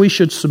reason we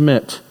should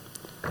submit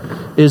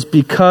is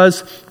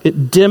because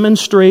it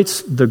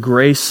demonstrates the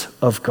grace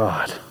of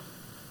God.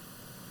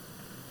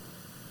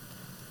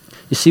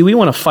 You see, we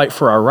want to fight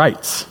for our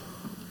rights.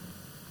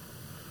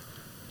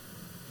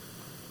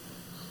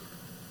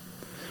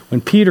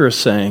 When Peter is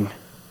saying,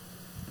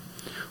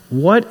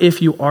 what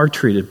if you are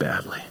treated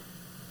badly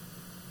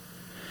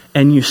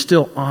and you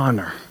still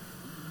honor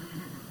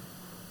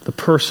the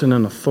person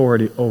in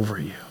authority over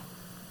you?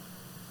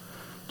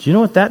 Do you know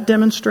what that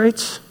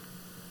demonstrates?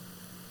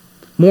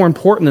 More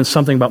important than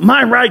something about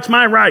my rights,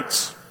 my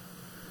rights.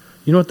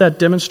 You know what that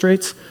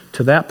demonstrates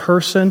to that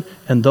person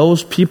and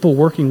those people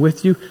working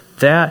with you?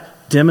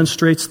 That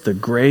demonstrates the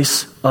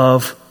grace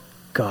of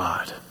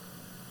God.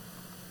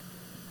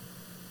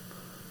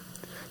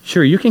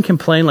 Sure, you can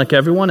complain like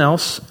everyone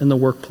else in the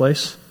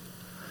workplace,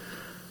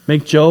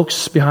 make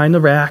jokes behind the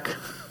back,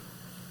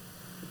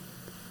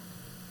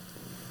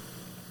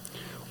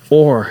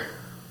 or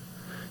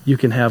you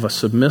can have a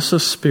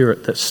submissive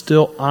spirit that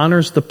still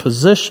honors the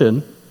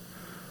position,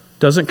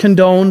 doesn't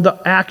condone the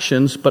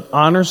actions, but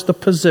honors the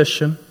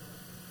position,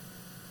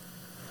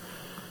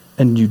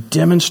 and you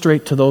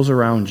demonstrate to those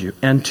around you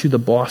and to the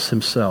boss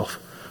himself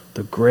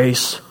the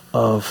grace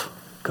of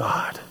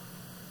God.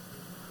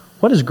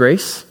 What is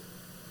grace?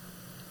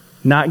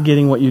 Not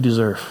getting what you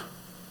deserve.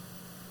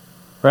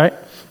 Right?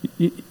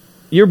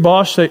 Your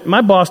boss say,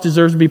 my boss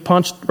deserves to be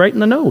punched right in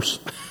the nose.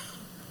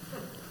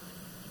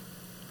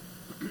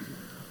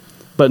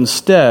 But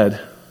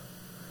instead,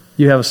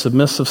 you have a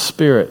submissive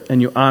spirit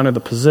and you honor the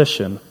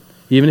position,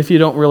 even if you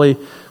don't really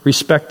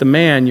respect the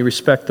man, you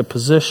respect the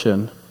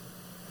position,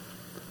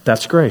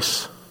 that's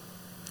grace.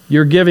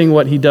 You're giving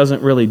what he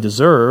doesn't really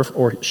deserve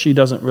or she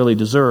doesn't really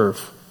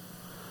deserve.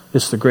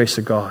 It's the grace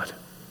of God.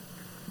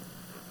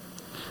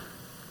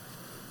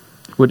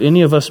 Would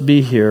any of us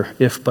be here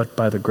if but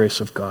by the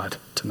grace of God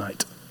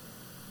tonight?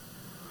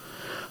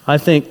 I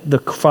think the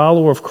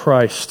follower of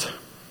Christ,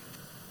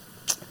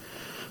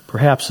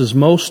 perhaps his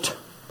most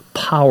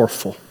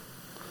powerful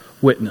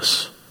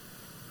witness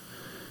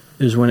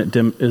is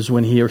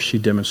when he or she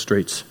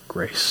demonstrates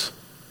grace.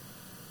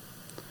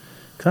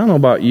 I don't know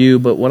about you,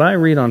 but what I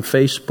read on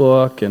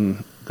Facebook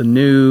and the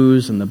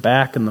news and the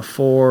back and the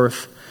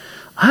forth,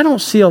 I don't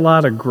see a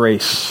lot of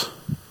grace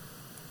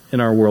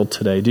in our world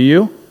today. Do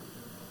you?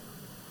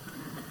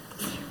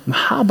 And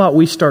how about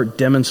we start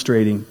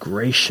demonstrating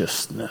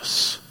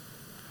graciousness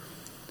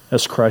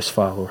as Christ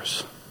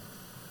followers?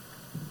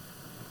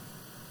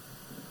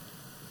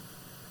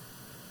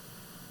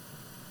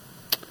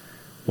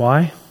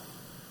 Why?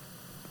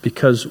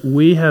 Because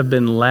we have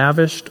been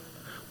lavished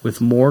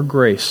with more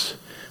grace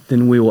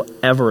than we will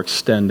ever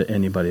extend to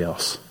anybody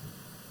else.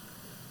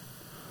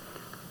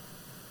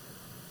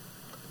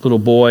 Little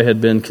boy had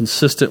been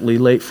consistently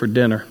late for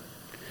dinner.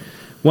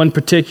 One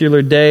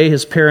particular day,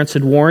 his parents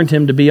had warned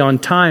him to be on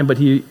time, but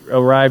he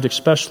arrived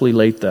especially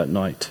late that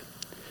night.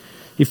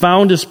 He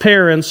found his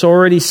parents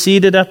already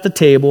seated at the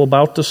table,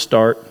 about to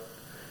start.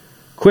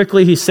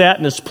 Quickly, he sat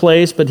in his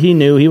place, but he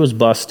knew he was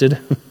busted.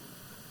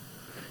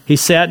 He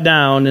sat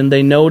down, and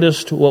they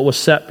noticed what was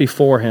set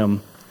before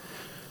him.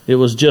 It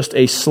was just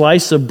a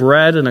slice of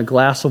bread and a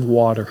glass of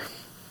water.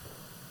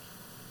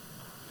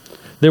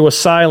 There was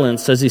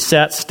silence as he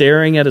sat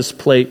staring at his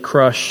plate,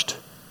 crushed,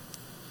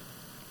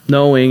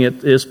 knowing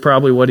it is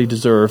probably what he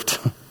deserved,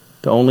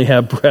 to only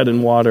have bread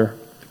and water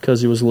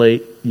because he was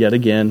late yet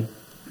again,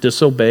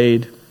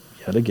 disobeyed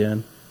yet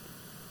again.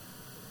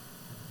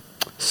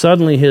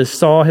 Suddenly he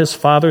saw his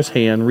father's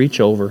hand reach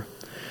over,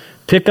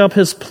 pick up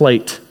his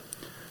plate,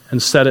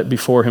 and set it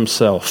before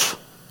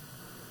himself.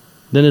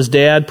 Then his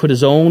dad put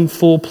his own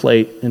full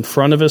plate in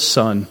front of his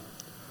son,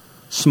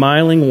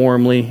 smiling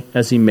warmly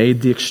as he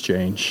made the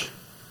exchange.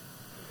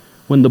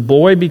 When the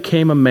boy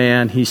became a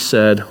man, he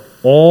said,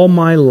 "All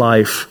my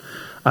life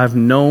I've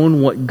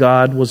known what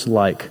God was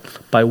like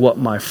by what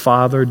my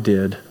father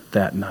did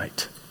that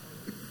night."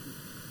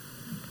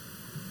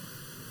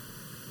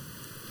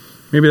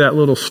 Maybe that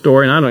little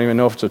story, and I don't even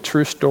know if it's a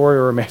true story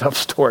or a made-up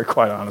story,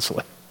 quite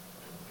honestly.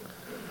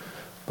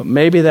 But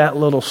maybe that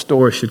little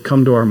story should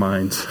come to our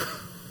minds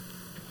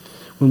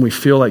when we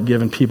feel like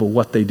giving people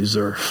what they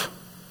deserve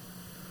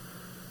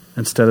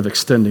instead of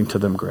extending to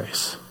them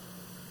grace.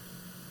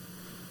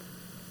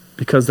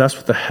 Because that's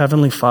what the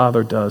Heavenly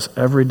Father does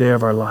every day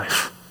of our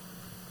life.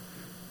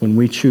 When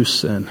we choose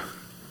sin,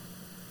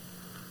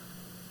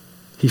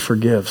 He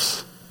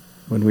forgives.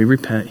 When we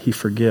repent, He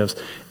forgives.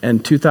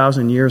 And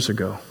 2,000 years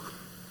ago,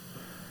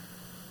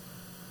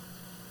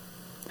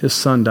 His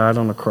Son died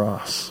on the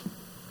cross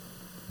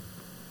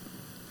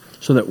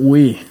so that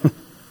we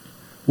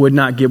would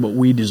not get what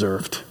we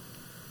deserved,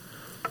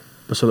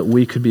 but so that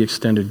we could be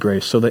extended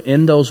grace. So that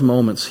in those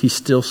moments, He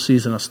still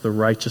sees in us the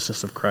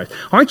righteousness of Christ.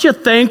 Aren't you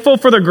thankful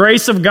for the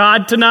grace of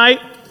God tonight?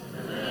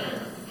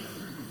 Amen.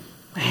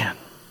 Man,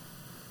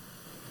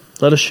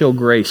 let us show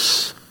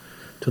grace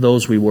to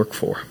those we work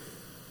for.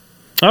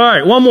 All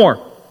right, one more.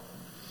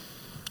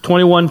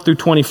 21 through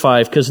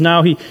 25, because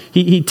now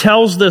he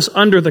tells this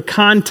under the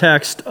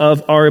context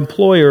of our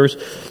employers,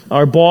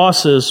 our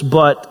bosses,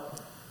 but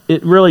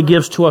it really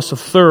gives to us a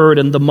third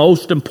and the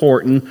most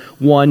important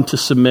one to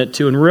submit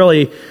to. And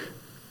really,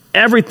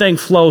 everything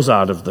flows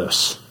out of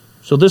this.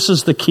 So this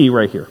is the key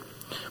right here.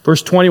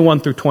 Verse 21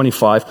 through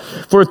 25.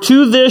 For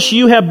to this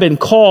you have been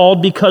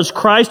called, because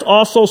Christ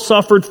also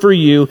suffered for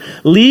you,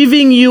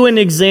 leaving you an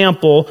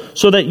example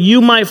so that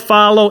you might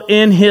follow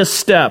in His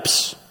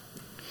steps.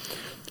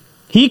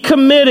 He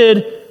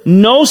committed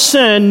no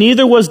sin,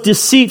 neither was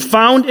deceit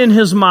found in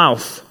His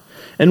mouth.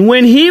 And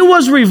when He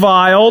was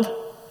reviled,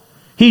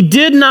 He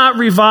did not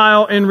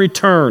revile in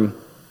return.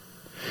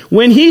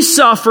 When He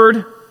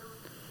suffered,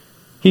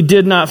 He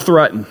did not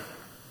threaten,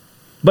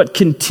 but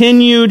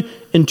continued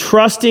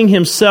entrusting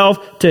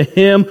Himself to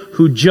Him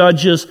who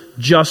judges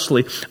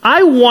justly.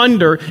 I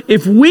wonder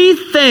if we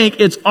think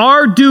it's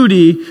our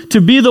duty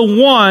to be the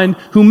one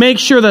who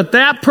makes sure that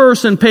that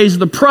person pays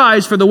the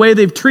price for the way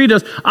they've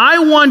treated us. I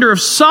wonder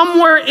if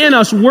somewhere in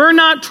us we're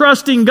not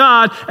trusting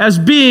God as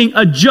being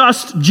a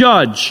just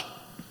judge.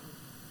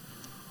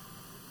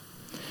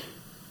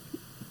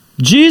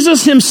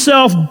 Jesus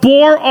Himself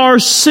bore our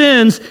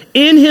sins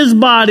in His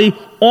body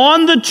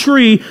on the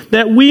tree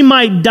that we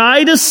might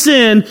die to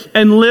sin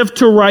and live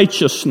to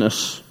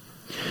righteousness.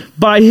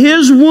 By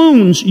His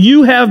wounds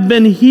you have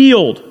been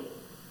healed.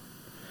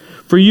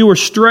 For you were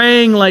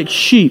straying like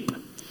sheep,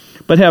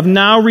 but have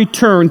now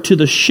returned to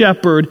the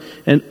shepherd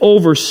and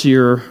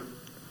overseer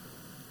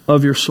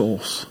of your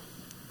souls.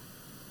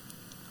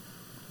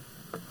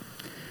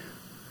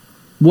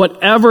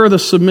 Whatever the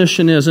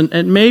submission is,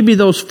 and maybe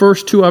those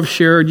first two I've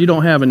shared, you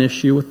don't have an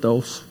issue with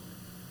those.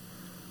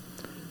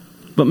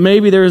 But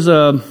maybe there's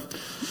a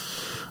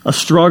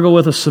struggle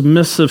with a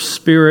submissive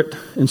spirit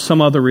in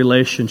some other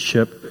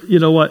relationship. You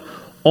know what?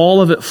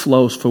 All of it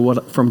flows from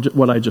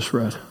what I just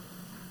read.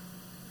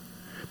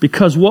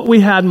 Because what we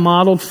had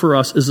modeled for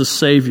us is a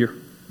Savior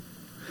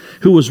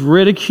who was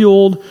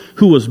ridiculed,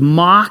 who was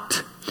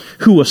mocked,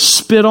 who was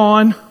spit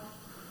on,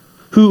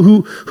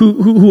 who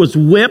was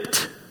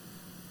whipped.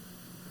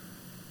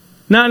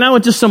 Not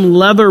with just some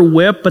leather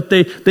whip, but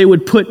they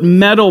would put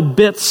metal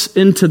bits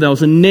into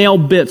those and nail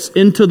bits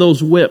into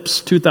those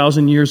whips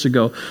 2,000 years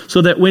ago,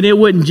 so that when it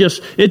wouldn't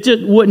just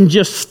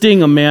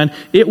sting a man,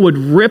 it would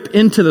rip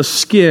into the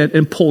skin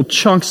and pull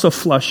chunks of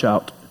flesh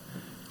out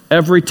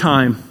every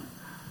time.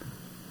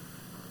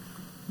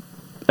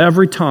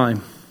 Every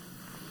time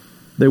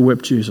they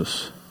whipped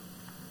Jesus.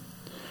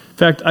 In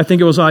fact, I think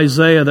it was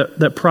Isaiah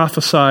that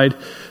prophesied,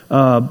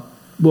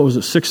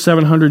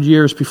 600-700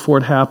 years before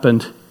it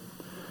happened,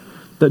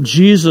 that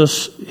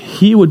Jesus,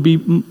 he would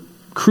be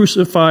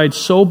crucified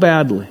so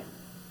badly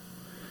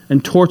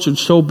and tortured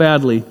so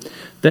badly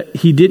that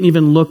he didn't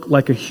even look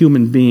like a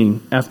human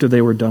being after they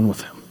were done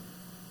with him.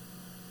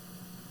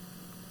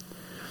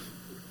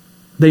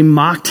 They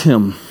mocked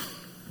him.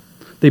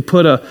 They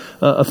put a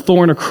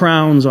thorn of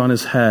crowns on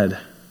his head.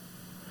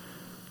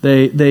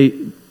 They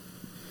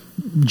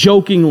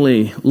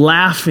jokingly,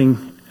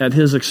 laughing at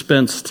his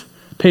expense,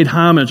 paid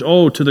homage,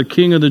 to the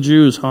King of the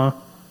Jews, huh?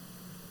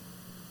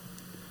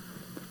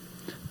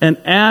 And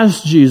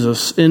as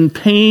Jesus, in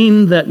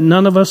pain that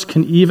none of us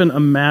can even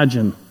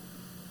imagine,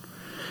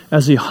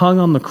 as he hung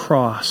on the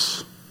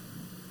cross,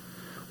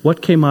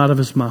 what came out of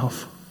his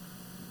mouth?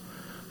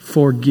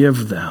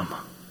 Forgive them,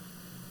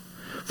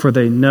 for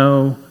they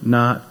know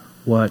not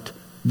what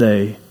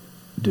they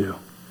do.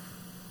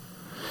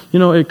 You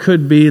know, it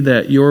could be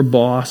that your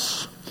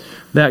boss,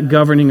 that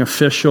governing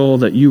official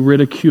that you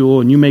ridicule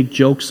and you make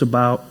jokes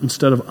about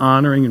instead of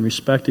honoring and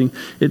respecting,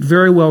 it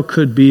very well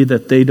could be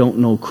that they don't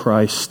know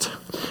Christ.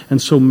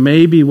 And so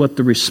maybe what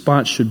the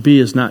response should be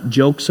is not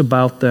jokes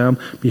about them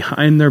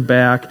behind their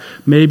back.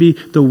 Maybe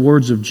the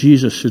words of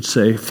Jesus should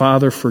say,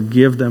 Father,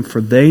 forgive them, for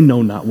they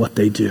know not what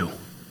they do.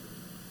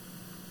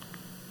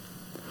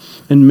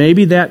 And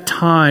maybe that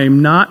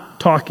time, not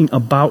talking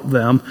about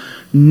them,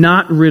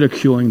 not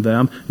ridiculing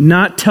them,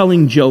 not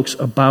telling jokes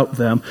about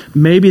them,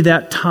 maybe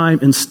that time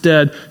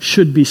instead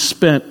should be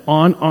spent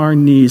on our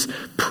knees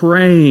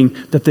praying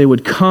that they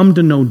would come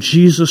to know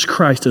Jesus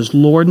Christ as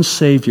Lord and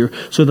Savior,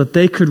 so that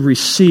they could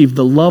receive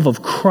the love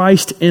of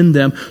Christ in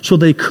them, so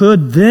they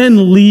could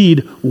then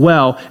lead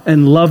well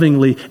and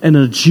lovingly and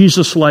in a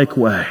Jesus-like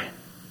way.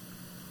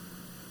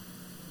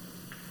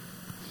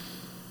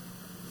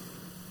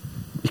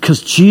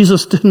 Because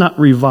Jesus did not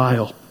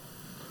revile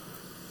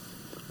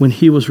when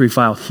he was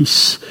reviled. He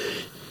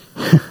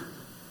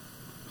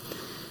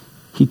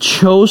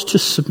chose to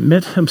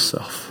submit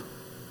himself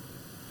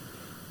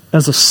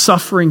as a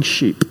suffering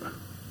sheep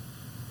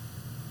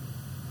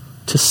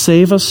to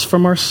save us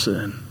from our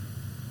sin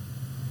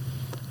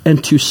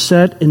and to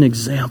set an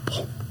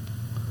example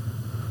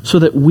so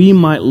that we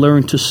might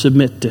learn to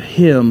submit to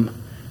him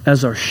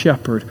as our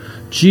shepherd.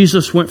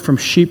 Jesus went from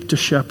sheep to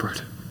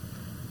shepherd.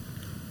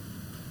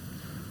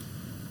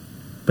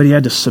 But he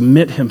had to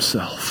submit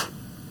himself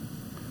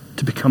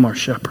to become our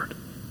shepherd.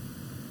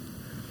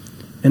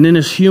 And in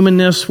his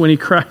humanness, when he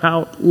cried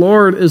out,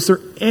 Lord, is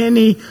there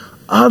any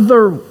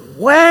other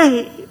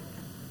way?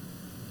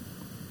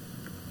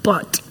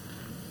 But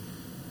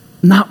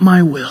not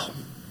my will,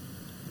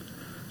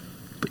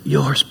 but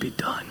yours be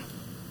done.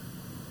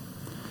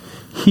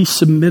 He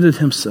submitted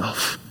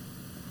himself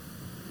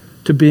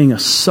to being a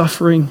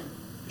suffering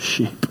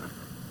sheep,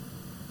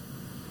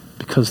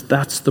 because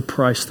that's the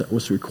price that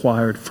was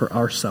required for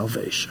our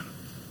salvation.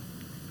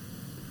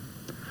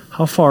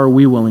 How far are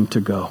we willing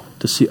to go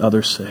to see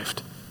others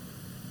saved?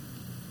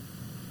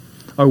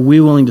 Are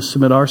we willing to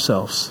submit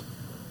ourselves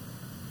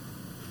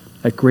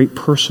at great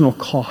personal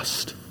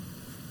cost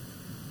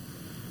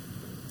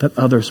that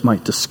others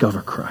might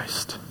discover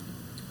Christ?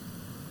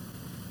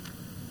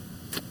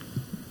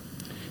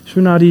 These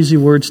are not easy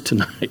words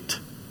tonight.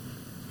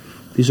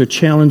 These are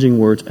challenging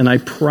words, and I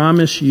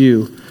promise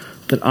you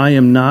that I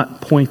am not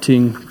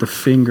pointing the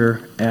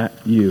finger at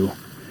you.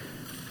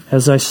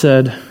 As I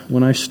said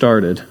when I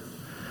started,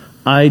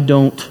 I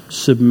don't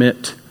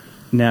submit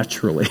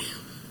naturally.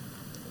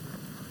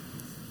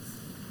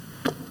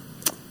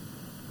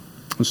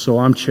 And so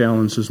I'm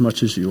challenged as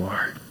much as you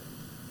are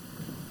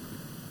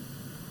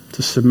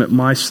to submit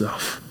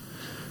myself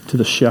to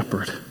the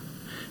shepherd.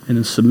 And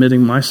in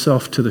submitting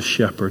myself to the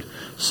shepherd,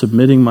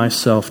 submitting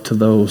myself to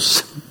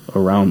those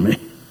around me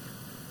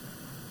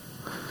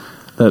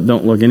that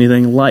don't look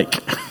anything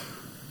like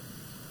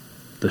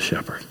the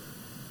shepherd.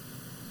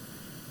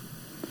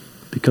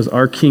 Because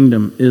our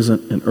kingdom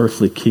isn't an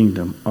earthly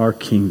kingdom. Our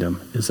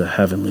kingdom is a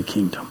heavenly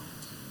kingdom.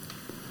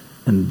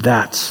 And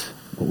that's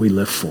what we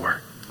live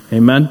for.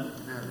 Amen?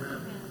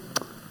 Amen.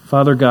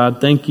 Father God,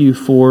 thank you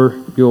for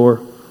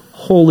your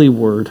holy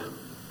word.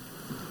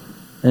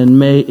 and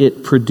may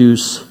it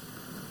produce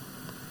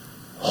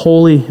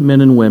holy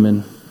men and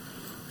women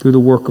through the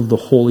work of the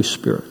Holy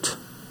Spirit.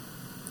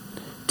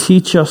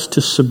 Teach us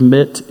to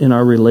submit in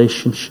our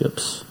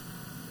relationships,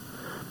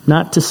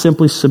 not to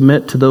simply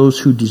submit to those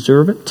who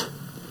deserve it,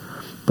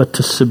 but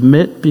to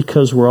submit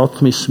because we're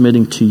ultimately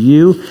submitting to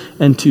you,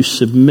 and to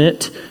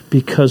submit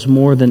because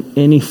more than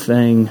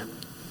anything,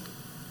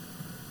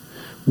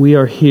 we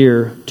are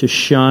here to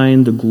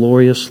shine the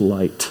glorious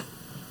light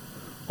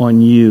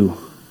on you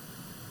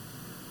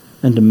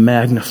and to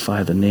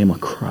magnify the name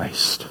of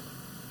Christ.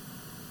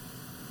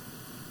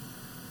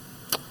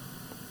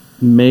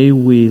 May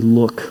we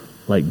look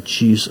like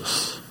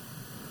Jesus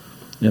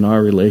in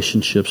our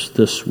relationships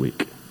this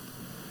week.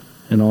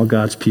 And all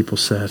God's people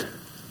said,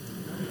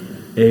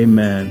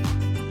 Amen.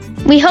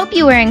 We hope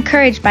you were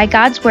encouraged by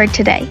God's Word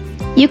today.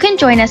 You can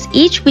join us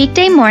each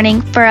weekday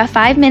morning for a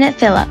 5-minute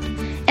fill-up.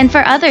 And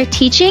for other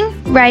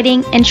teaching,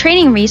 writing, and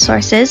training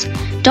resources,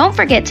 don't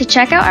forget to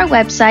check out our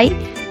website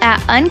at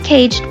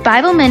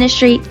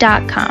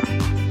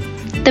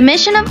uncagedbibleministry.com. The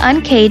mission of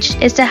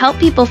Uncaged is to help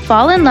people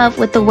fall in love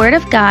with the Word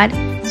of God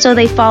so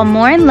they fall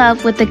more in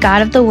love with the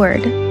God of the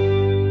Word.